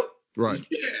 Right.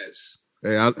 Jazz.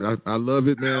 Hey, I love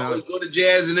it, man. I always go to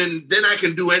jazz, and then I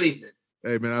can do anything.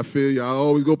 Hey, man, I feel you. I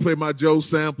always go play my Joe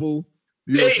sample.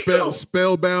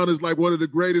 Spellbound is like one of the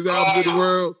greatest albums in the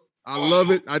world. I love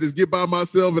it. I just get by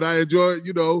myself, and I enjoy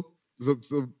it.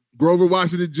 Some Grover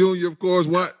Washington Jr., of course.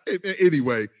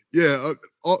 Anyway, yeah,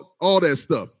 all that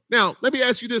stuff. Now, let me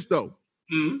ask you this, though.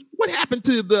 Mm-hmm. What happened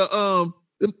to the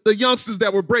youngsters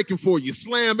that were breaking for you?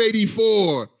 Slam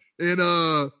 84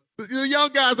 and The young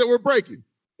guys that were breaking.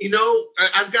 You know,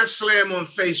 I've got Slam on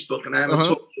Facebook, and I haven't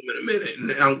talked to him in a minute.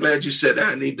 And I'm glad you said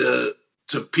that. I need to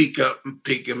peek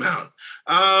him out.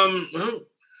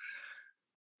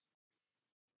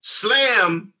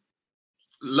 Slam,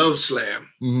 love Slam.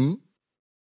 Mm-hmm.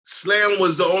 Slam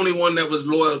was the only one that was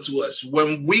loyal to us.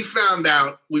 When we found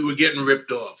out we were getting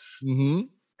ripped off,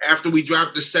 after we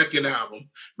dropped the second album,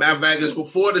 matter of fact, it was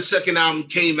before the second album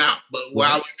came out, but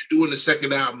while we were doing the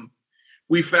second album,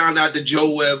 we found out that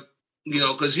Joe Webb, you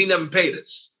know, because he never paid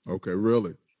us. Okay,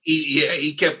 really?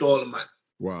 He kept all the money.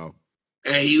 Wow.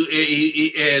 And he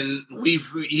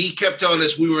kept telling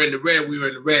us we were in the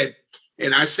red.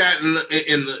 And I sat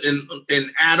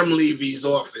in Adam Levy's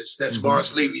office. That's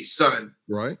Morris Levy's son.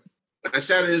 Right. I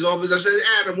sat in his office. I said,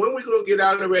 Adam, when are we going to get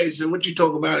out of the red? He said, what you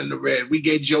talk about in the red? We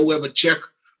gave Joe Webb a check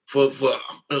for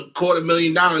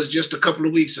 $250,000 just a couple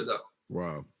of weeks ago.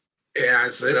 Wow. And I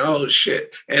said, oh,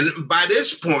 shit. And by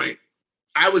this point,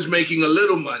 I was making a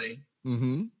little money,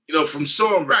 you know, from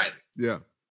songwriting. Yeah.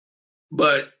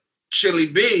 But Chili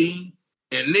B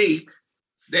and Neek,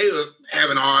 they were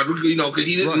having hard, you know, because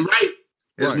he didn't write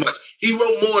as much. He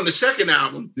wrote more on the second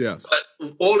album. Yeah.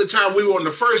 But all the time we were on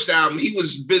the first album, he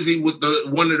was busy with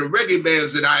one of the reggae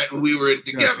bands that we were in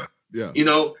together. Yeah. You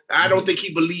know, I don't think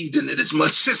he believed in it as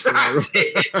much as I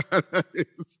did.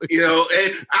 You know,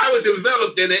 and I was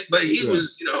enveloped in it, but he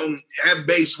was, you know, at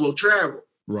base will travel.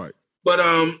 Right. But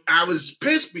I was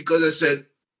pissed because I said,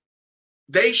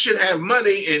 they should have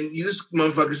money and this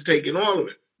motherfucker's taking all of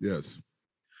it. Yes.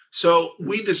 So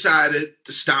we decided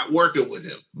to stop working with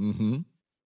him. Mm-hmm.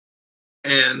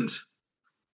 And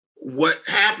what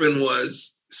happened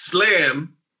was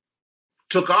Slam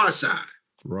took our side.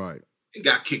 Right. And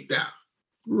got kicked out.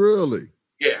 Really?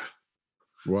 Yeah.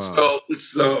 Wow.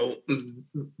 So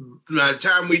by the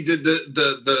time we did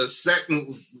the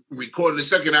second recording the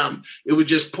second album, it was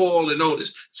just Paul and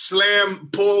Otis.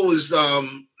 Paul was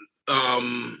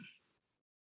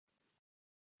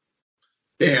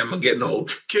damn, I'm getting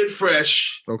old. Kid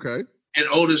Fresh. Okay. And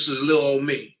Otis was little old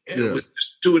me. And with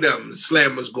just two of them,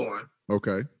 Slam was gone.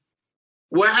 Okay.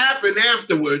 What happened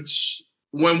afterwards,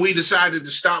 when we decided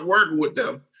to stop working with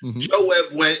them, Joe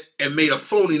Webb went and made a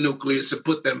phony Nucleus and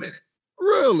put them in it.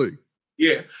 Really?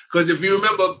 Yeah. Because if you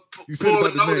remember, Paul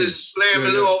and Otis, Slam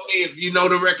and little old me, if you know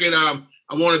the record, I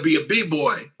Want to Be a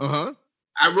B-Boy. Uh-huh.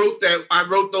 I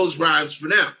wrote those rhymes for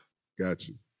them. Got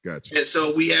you. And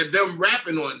so we had them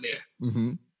rapping on there.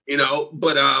 Mm-hmm. You know,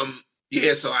 but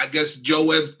so I guess Joe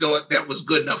Webb thought that was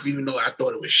good enough, even though I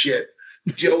thought it was shit.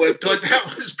 Joe Webb thought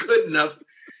that was good enough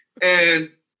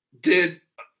and did,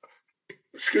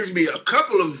 a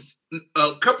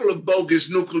couple of bogus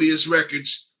Nucleus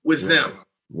records with them.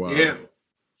 Wow.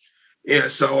 Yeah.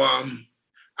 So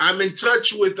I'm in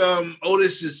touch with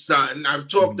Otis's son. I've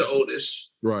talked to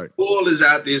Otis. Right. Paul is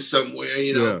out there somewhere,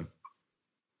 you know. Yeah.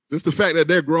 Just the fact that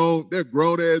they're grown as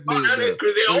men. They're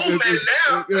old men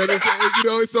now. You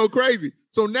know, it's so crazy.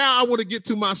 So now I want to get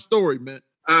to my story, man.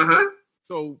 Uh-huh.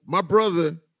 So my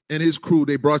brother and his crew,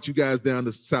 they brought you guys down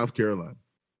to South Carolina.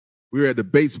 We were at the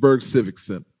Batesburg Civic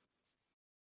Center.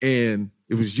 And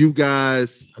it was you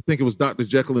guys. I think it was Dr.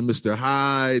 Jekyll and Mr.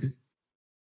 Hyde.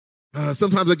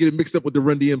 Sometimes I get it mixed up with the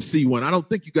Run DMC one. I don't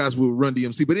think you guys will Run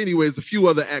DMC. But anyways, a few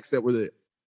other acts that were there.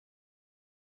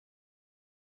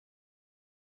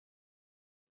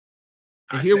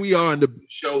 And here we are in the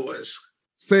show was.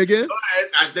 Say again?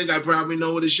 I think I probably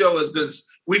know what the show is because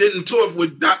we didn't tour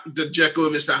with Dr. Jekyll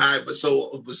and Mr. Hyde, but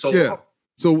so long.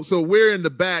 So we're in the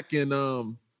back, and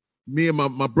me and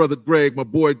my brother Greg, my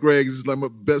boy Greg, is like my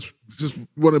best, just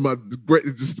one of my great,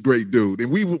 just a great dude, and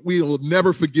we will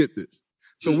never forget this.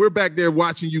 So we're back there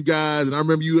watching you guys, and I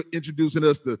remember you introducing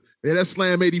us to, man, that's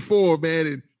Slam 84,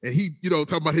 man, and he, you know,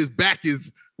 talking about his back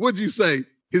is, what'd you say?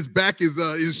 His back is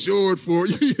insured for,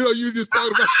 you know, you just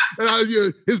talking about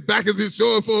his back is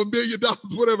insured for $1 million,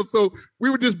 whatever. So we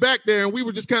were just back there and we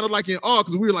were just kind of like in awe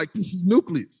because we were like, this is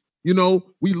Nucleus. You know,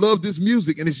 we love this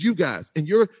music and it's you guys. And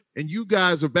you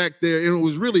guys are back there. And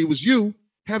it was you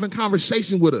having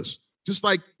conversation with us, just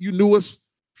like you knew us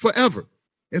forever.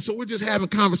 And so we're just having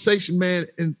conversation, man.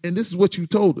 And this is what you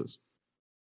told us.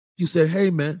 You said, hey,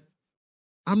 man,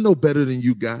 I'm no better than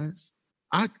you guys.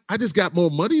 I just got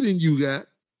more money than you got.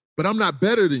 But I'm not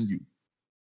better than you.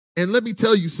 And let me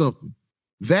tell you something.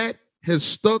 That has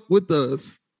stuck with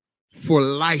us for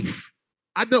life.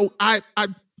 I don't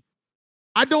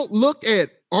look at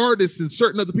artists and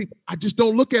certain other people. I just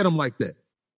don't look at them like that.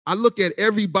 I look at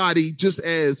everybody just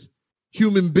as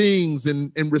human beings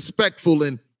and respectful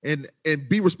and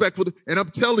be respectful. And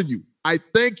I'm telling you, I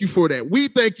thank you for that. We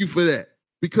thank you for that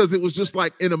because it was just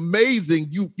like an amazing,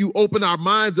 you open our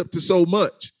minds up to so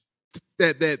much.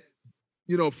 that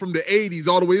from the 80s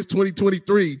all the way to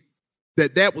 2023,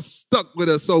 that was stuck with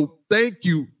us. So thank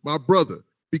you, my brother,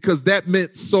 because that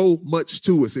meant so much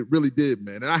to us. It really did,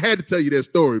 man. And I had to tell you that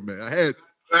story, man.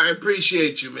 I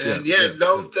appreciate you, man.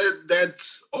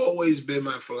 That's always been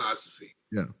my philosophy.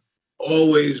 Yeah.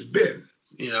 Always been,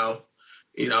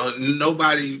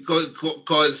 nobody,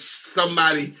 because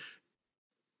somebody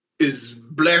is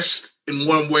blessed in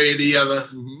one way or the other,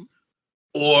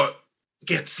 or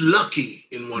gets lucky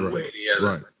in one way or the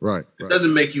other. Right. It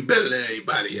doesn't make you better than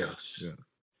anybody else. Yeah.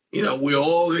 We're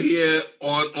all here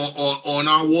on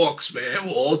our walks, man.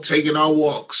 We're all taking our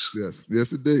walks.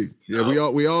 Yes, indeed. Yeah,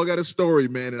 we all got a story,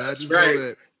 man. And That's I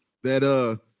just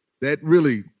know that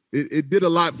really it did a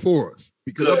lot for us.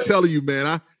 Because I'm telling you,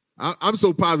 man, I'm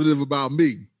so positive about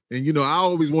me. And I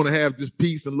always want to have just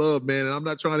peace and love, man. And I'm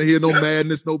not trying to hear no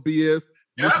madness, no BS.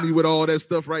 Miss me with all that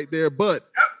stuff right there. But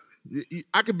you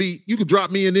could drop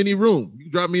me in any room. You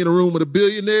drop me in a room with a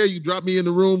billionaire, you drop me in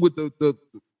the room with the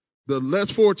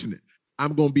less fortunate.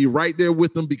 I'm gonna be right there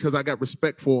with them because I got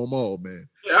respect for them all, man.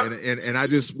 And I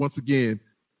just, once again,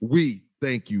 we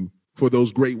thank you for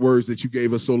those great words that you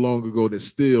gave us so long ago that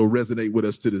still resonate with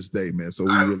us to this day, man. So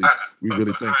we really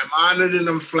thank you. I'm honored and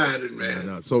I'm flattered,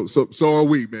 man. So are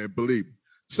we, man. Believe me.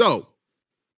 So,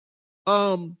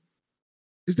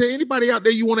 is there anybody out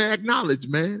there you want to acknowledge,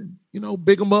 man?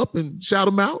 Big them up and shout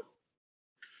them out.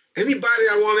 Anybody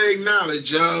I want to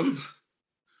acknowledge?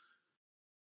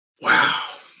 Wow.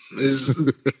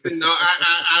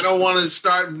 I don't want to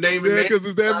start naming names. Because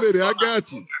it's that many. I got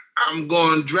you. I'm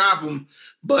going to drop them.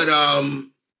 But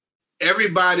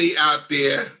everybody out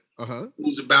there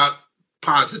who's about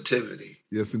positivity.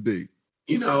 Yes, indeed.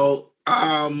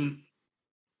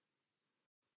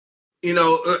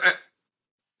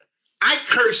 I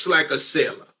curse like a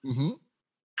sailor.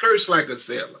 Curse like a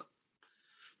sailor.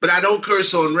 But I don't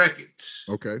curse on records.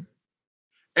 Okay.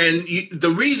 And the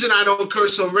reason I don't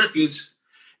curse on records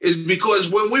is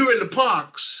because when we were in the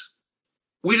parks,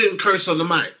 we didn't curse on the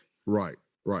mic. Right.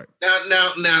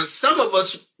 Now, some of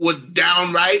us were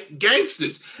downright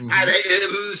gangsters.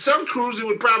 In some crews, it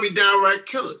were probably downright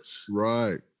killers.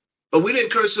 Right. But we didn't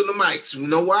curse on the mics. You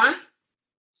know why?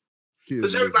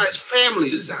 Because everybody's family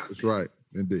is out there. That's right.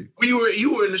 Indeed.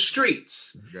 You were in the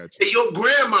streets. Gotcha. And your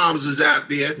grandmoms was out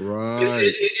there. Right.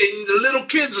 And the little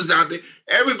kids was out there.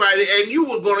 Everybody, and you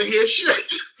were going to hear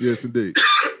shit. Yes, indeed.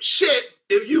 Shit,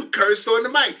 if you cursed on the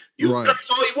mic. You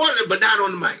cursed all you wanted, but not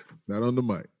on the mic. Not on the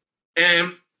mic.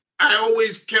 And I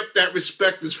always kept that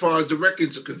respect as far as the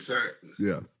records are concerned.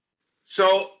 Yeah.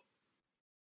 So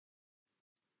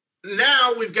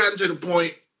now we've gotten to the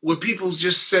point where people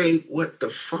just say what the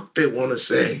fuck they want to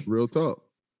say. Real talk.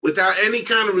 Without any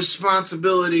kind of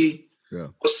responsibility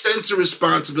or sense of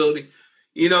responsibility.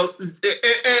 And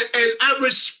I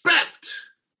respect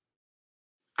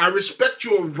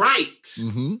your right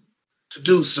to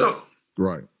do so.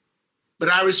 Right. But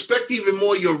I respect even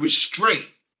more your restraint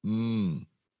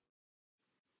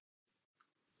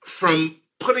from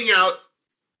putting out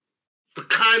the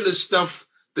kind of stuff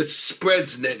that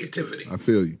spreads negativity. I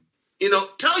feel you.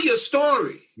 Tell your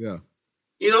story. Yeah.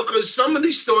 Because some of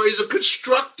these stories are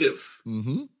constructive.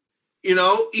 Even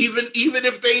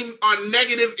if they are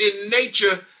negative in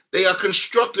nature, they are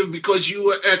constructive because you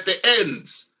were at the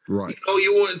ends. Right.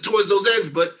 You weren't towards those ends,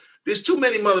 but there's too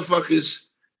many motherfuckers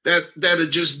that are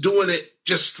just doing it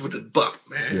just for the buck,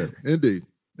 man. Yeah, indeed.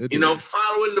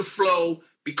 Following the flow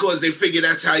because they figure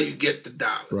that's how you get the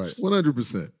dollars. Right.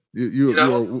 100%. You are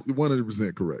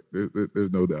 100% correct.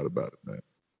 There's no doubt about it, man.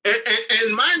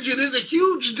 And mind you, there's a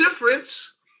huge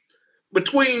difference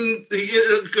between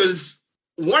because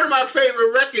one of my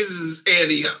favorite records is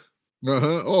Annie Up.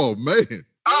 Oh man.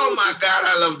 Oh my God,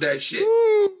 I love that shit.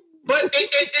 Woo. But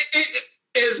it,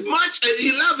 as much as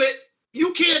you love it,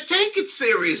 you can't take it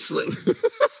seriously.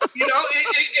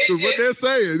 What they're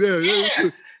saying,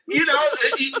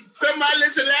 somebody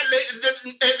listen to that,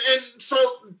 and so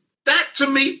that to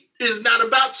me is not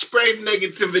about spreading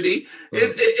negativity.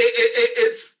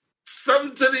 It's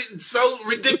something so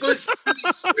ridiculous.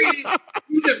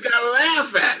 You just gotta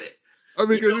laugh at it. I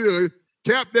mean,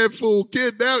 cap that fool,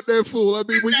 kidnap that fool. I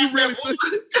mean, when you really think,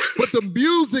 but the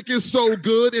music is so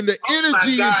good, and the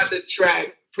energy the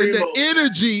track, and the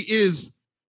energy is,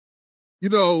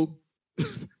 the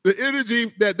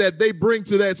energy that they bring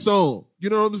to that song. You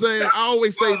know what I'm saying? I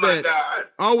always say that.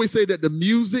 I always say that the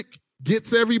music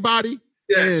gets everybody,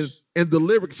 and the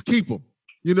lyrics keep them.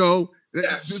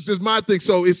 It's just my thing.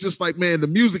 So it's just like, man, the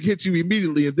music hits you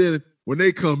immediately, and then when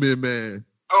they come in, man,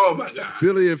 Oh my God.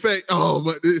 Billy, in fact,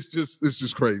 it's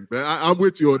just crazy, man. I'm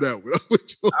with you on that one. I'm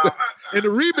with you on that. And the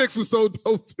remix was so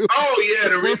dope too. Oh yeah,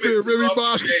 the remix really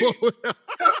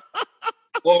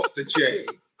off the chain.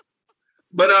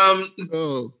 But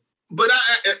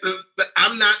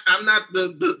I'm not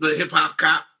the hip hop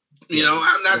cop. You know,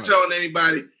 I'm not telling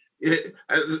anybody.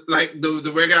 Like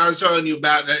the record I was telling you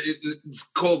about, it's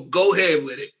called "Go Ahead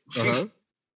with It."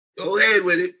 Go ahead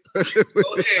with it.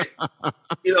 Go ahead.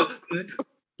 You know,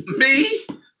 me,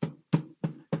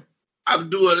 I'm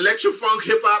doing electro funk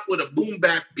hip hop with a boom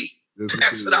bap beat.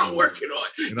 That's what I'm working on.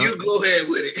 You go ahead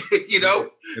with it. You know,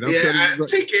 I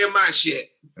take care of my shit.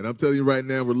 And I'm telling you right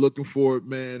now, we're looking for it,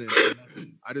 man. And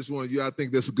I just want you. I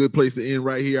think that's a good place to end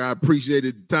right here. I appreciate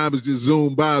it. The time has just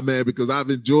zoomed by, man, because I've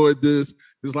enjoyed this,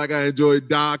 just like I enjoyed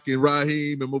Doc and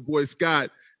Raheem and my boy Scott.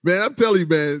 Man, I'm telling you,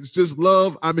 man, it's just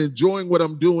love. I'm enjoying what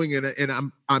I'm doing,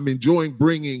 and I'm enjoying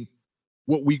bringing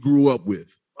what we grew up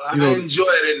with. Well, I enjoyed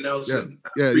it, Nelson.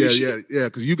 Yeah.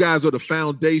 Because you guys are the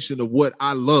foundation of what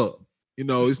I love. You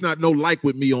know, it's not no like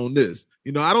with me on this.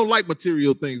 You know, I don't like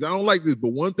material things. I don't like this,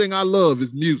 but one thing I love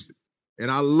is music. And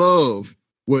I love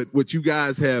what you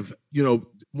guys have, you know,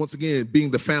 once again, being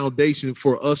the foundation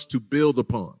for us to build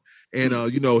upon. And,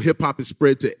 you know, hip hop is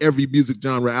spread to every music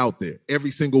genre out there,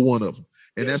 every single one of them.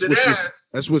 And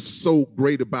that's what's so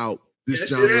great about this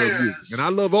genre of music. And I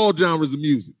love all genres of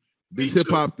music. This hip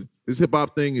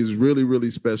hop thing is really,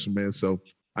 really special, man. So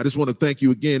I just want to thank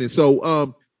you again. And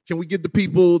so, can we give the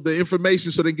people the information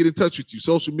so they can get in touch with you,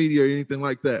 social media or anything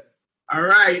like that? All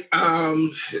right.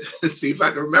 Let's see if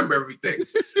I can remember everything.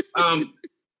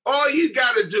 All you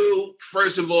got to do,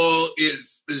 first of all,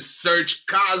 is search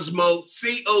Cozmo,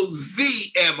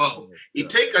 Cozmo. You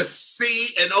take a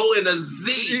C, an O, and a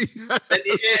Z, and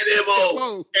you add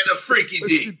M-O and a freaky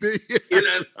D. You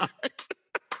know,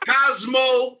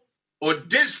 Cozmo or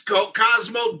Disco,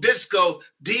 Cozmo Disco,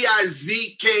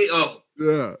 D-I-Z-K-O.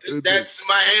 Yeah, that's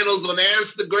my handles on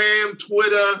Instagram,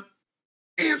 Twitter,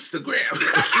 or Instagram,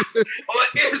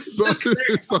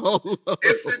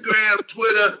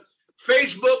 Twitter,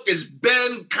 Facebook is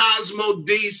Ben Cozmo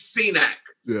D Cenac.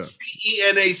 Yeah.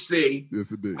 C-E-N-A-C.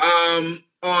 Yes, it did.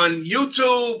 On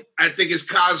YouTube, I think it's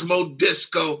Cozmo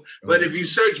Disco. But if you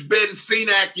search Ben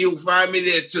Cenac, you'll find me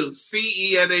there too.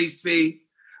 C-E-N-A-C.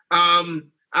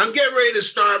 I'm getting ready to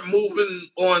start moving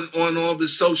on all the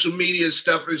social media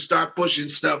stuff and start pushing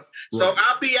stuff. Right. So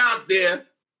I'll be out there.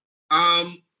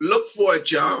 Look for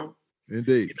it, y'all.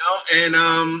 Indeed. You know, and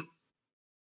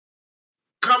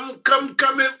come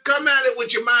at it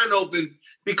with your mind open,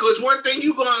 because one thing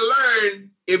you're gonna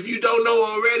learn, if you don't know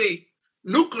already,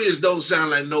 nucleus don't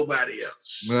sound like nobody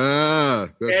else.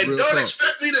 And don't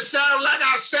expect me to sound like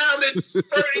I sounded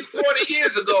 30, 40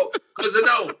 years ago, because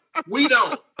no, we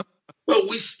don't. But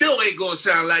we still ain't gonna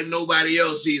sound like nobody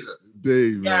else either.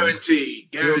 Dave, guaranteed.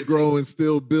 Still growing,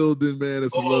 still building, man.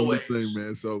 It's a lovely thing,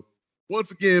 man. So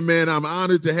once again, man, I'm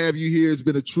honored to have you here. It's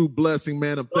been a true blessing,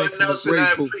 man. I'm thankful. Nelson,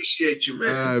 I appreciate you, man.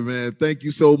 All right, man. Thank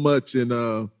you so much. And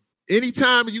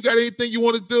anytime you got anything you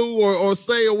want to do or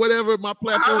say or whatever, my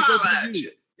platform. Yeah.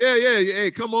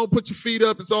 Hey, come on, put your feet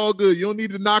up. It's all good. You don't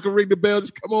need to knock and ring the bell.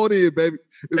 Just come on in, baby.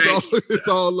 It's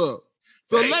all up.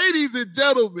 So, ladies and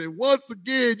gentlemen, once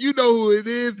again, you know who it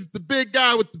is. It's the big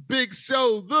guy with the big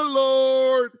show, the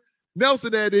Lord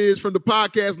Nelson, that is, from the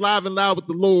podcast Live and Loud with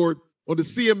the Lord on the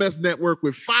CMS network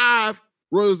with 5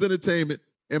 Royals Entertainment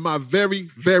and my very,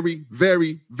 very,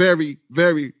 very, very,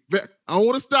 very, very, I don't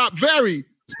want to stop, very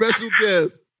special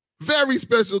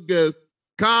guest,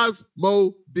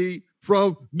 Cozmo D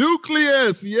from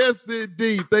Nucleus. Yes,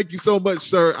 indeed. Thank you so much,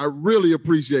 sir. I really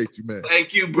appreciate you, man.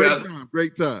 Thank you, brother.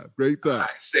 Great time. All right,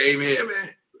 same here, man.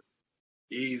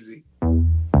 Easy.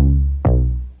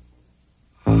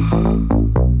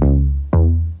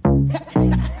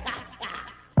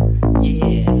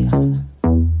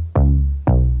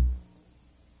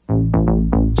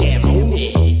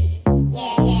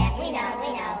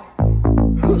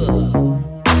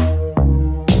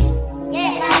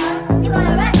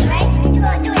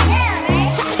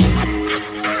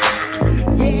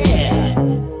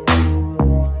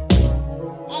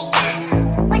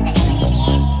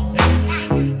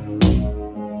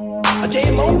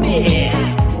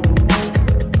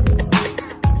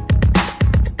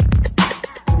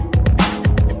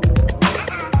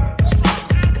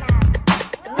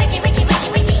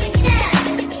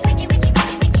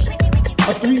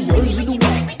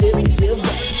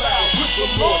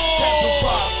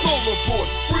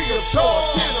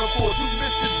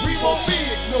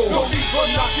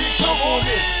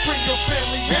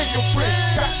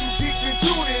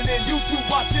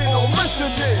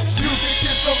 Music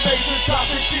is the major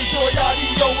topic, enjoy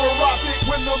audio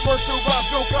commercial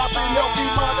rhymes, no copy, help me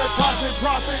monetize and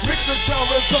profit. Mix the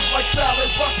genres up like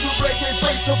salads, rock to reggae,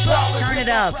 face the balance. Turn it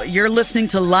up. You're listening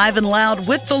to Live and Loud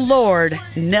with the Lord,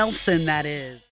 Nelson, that is.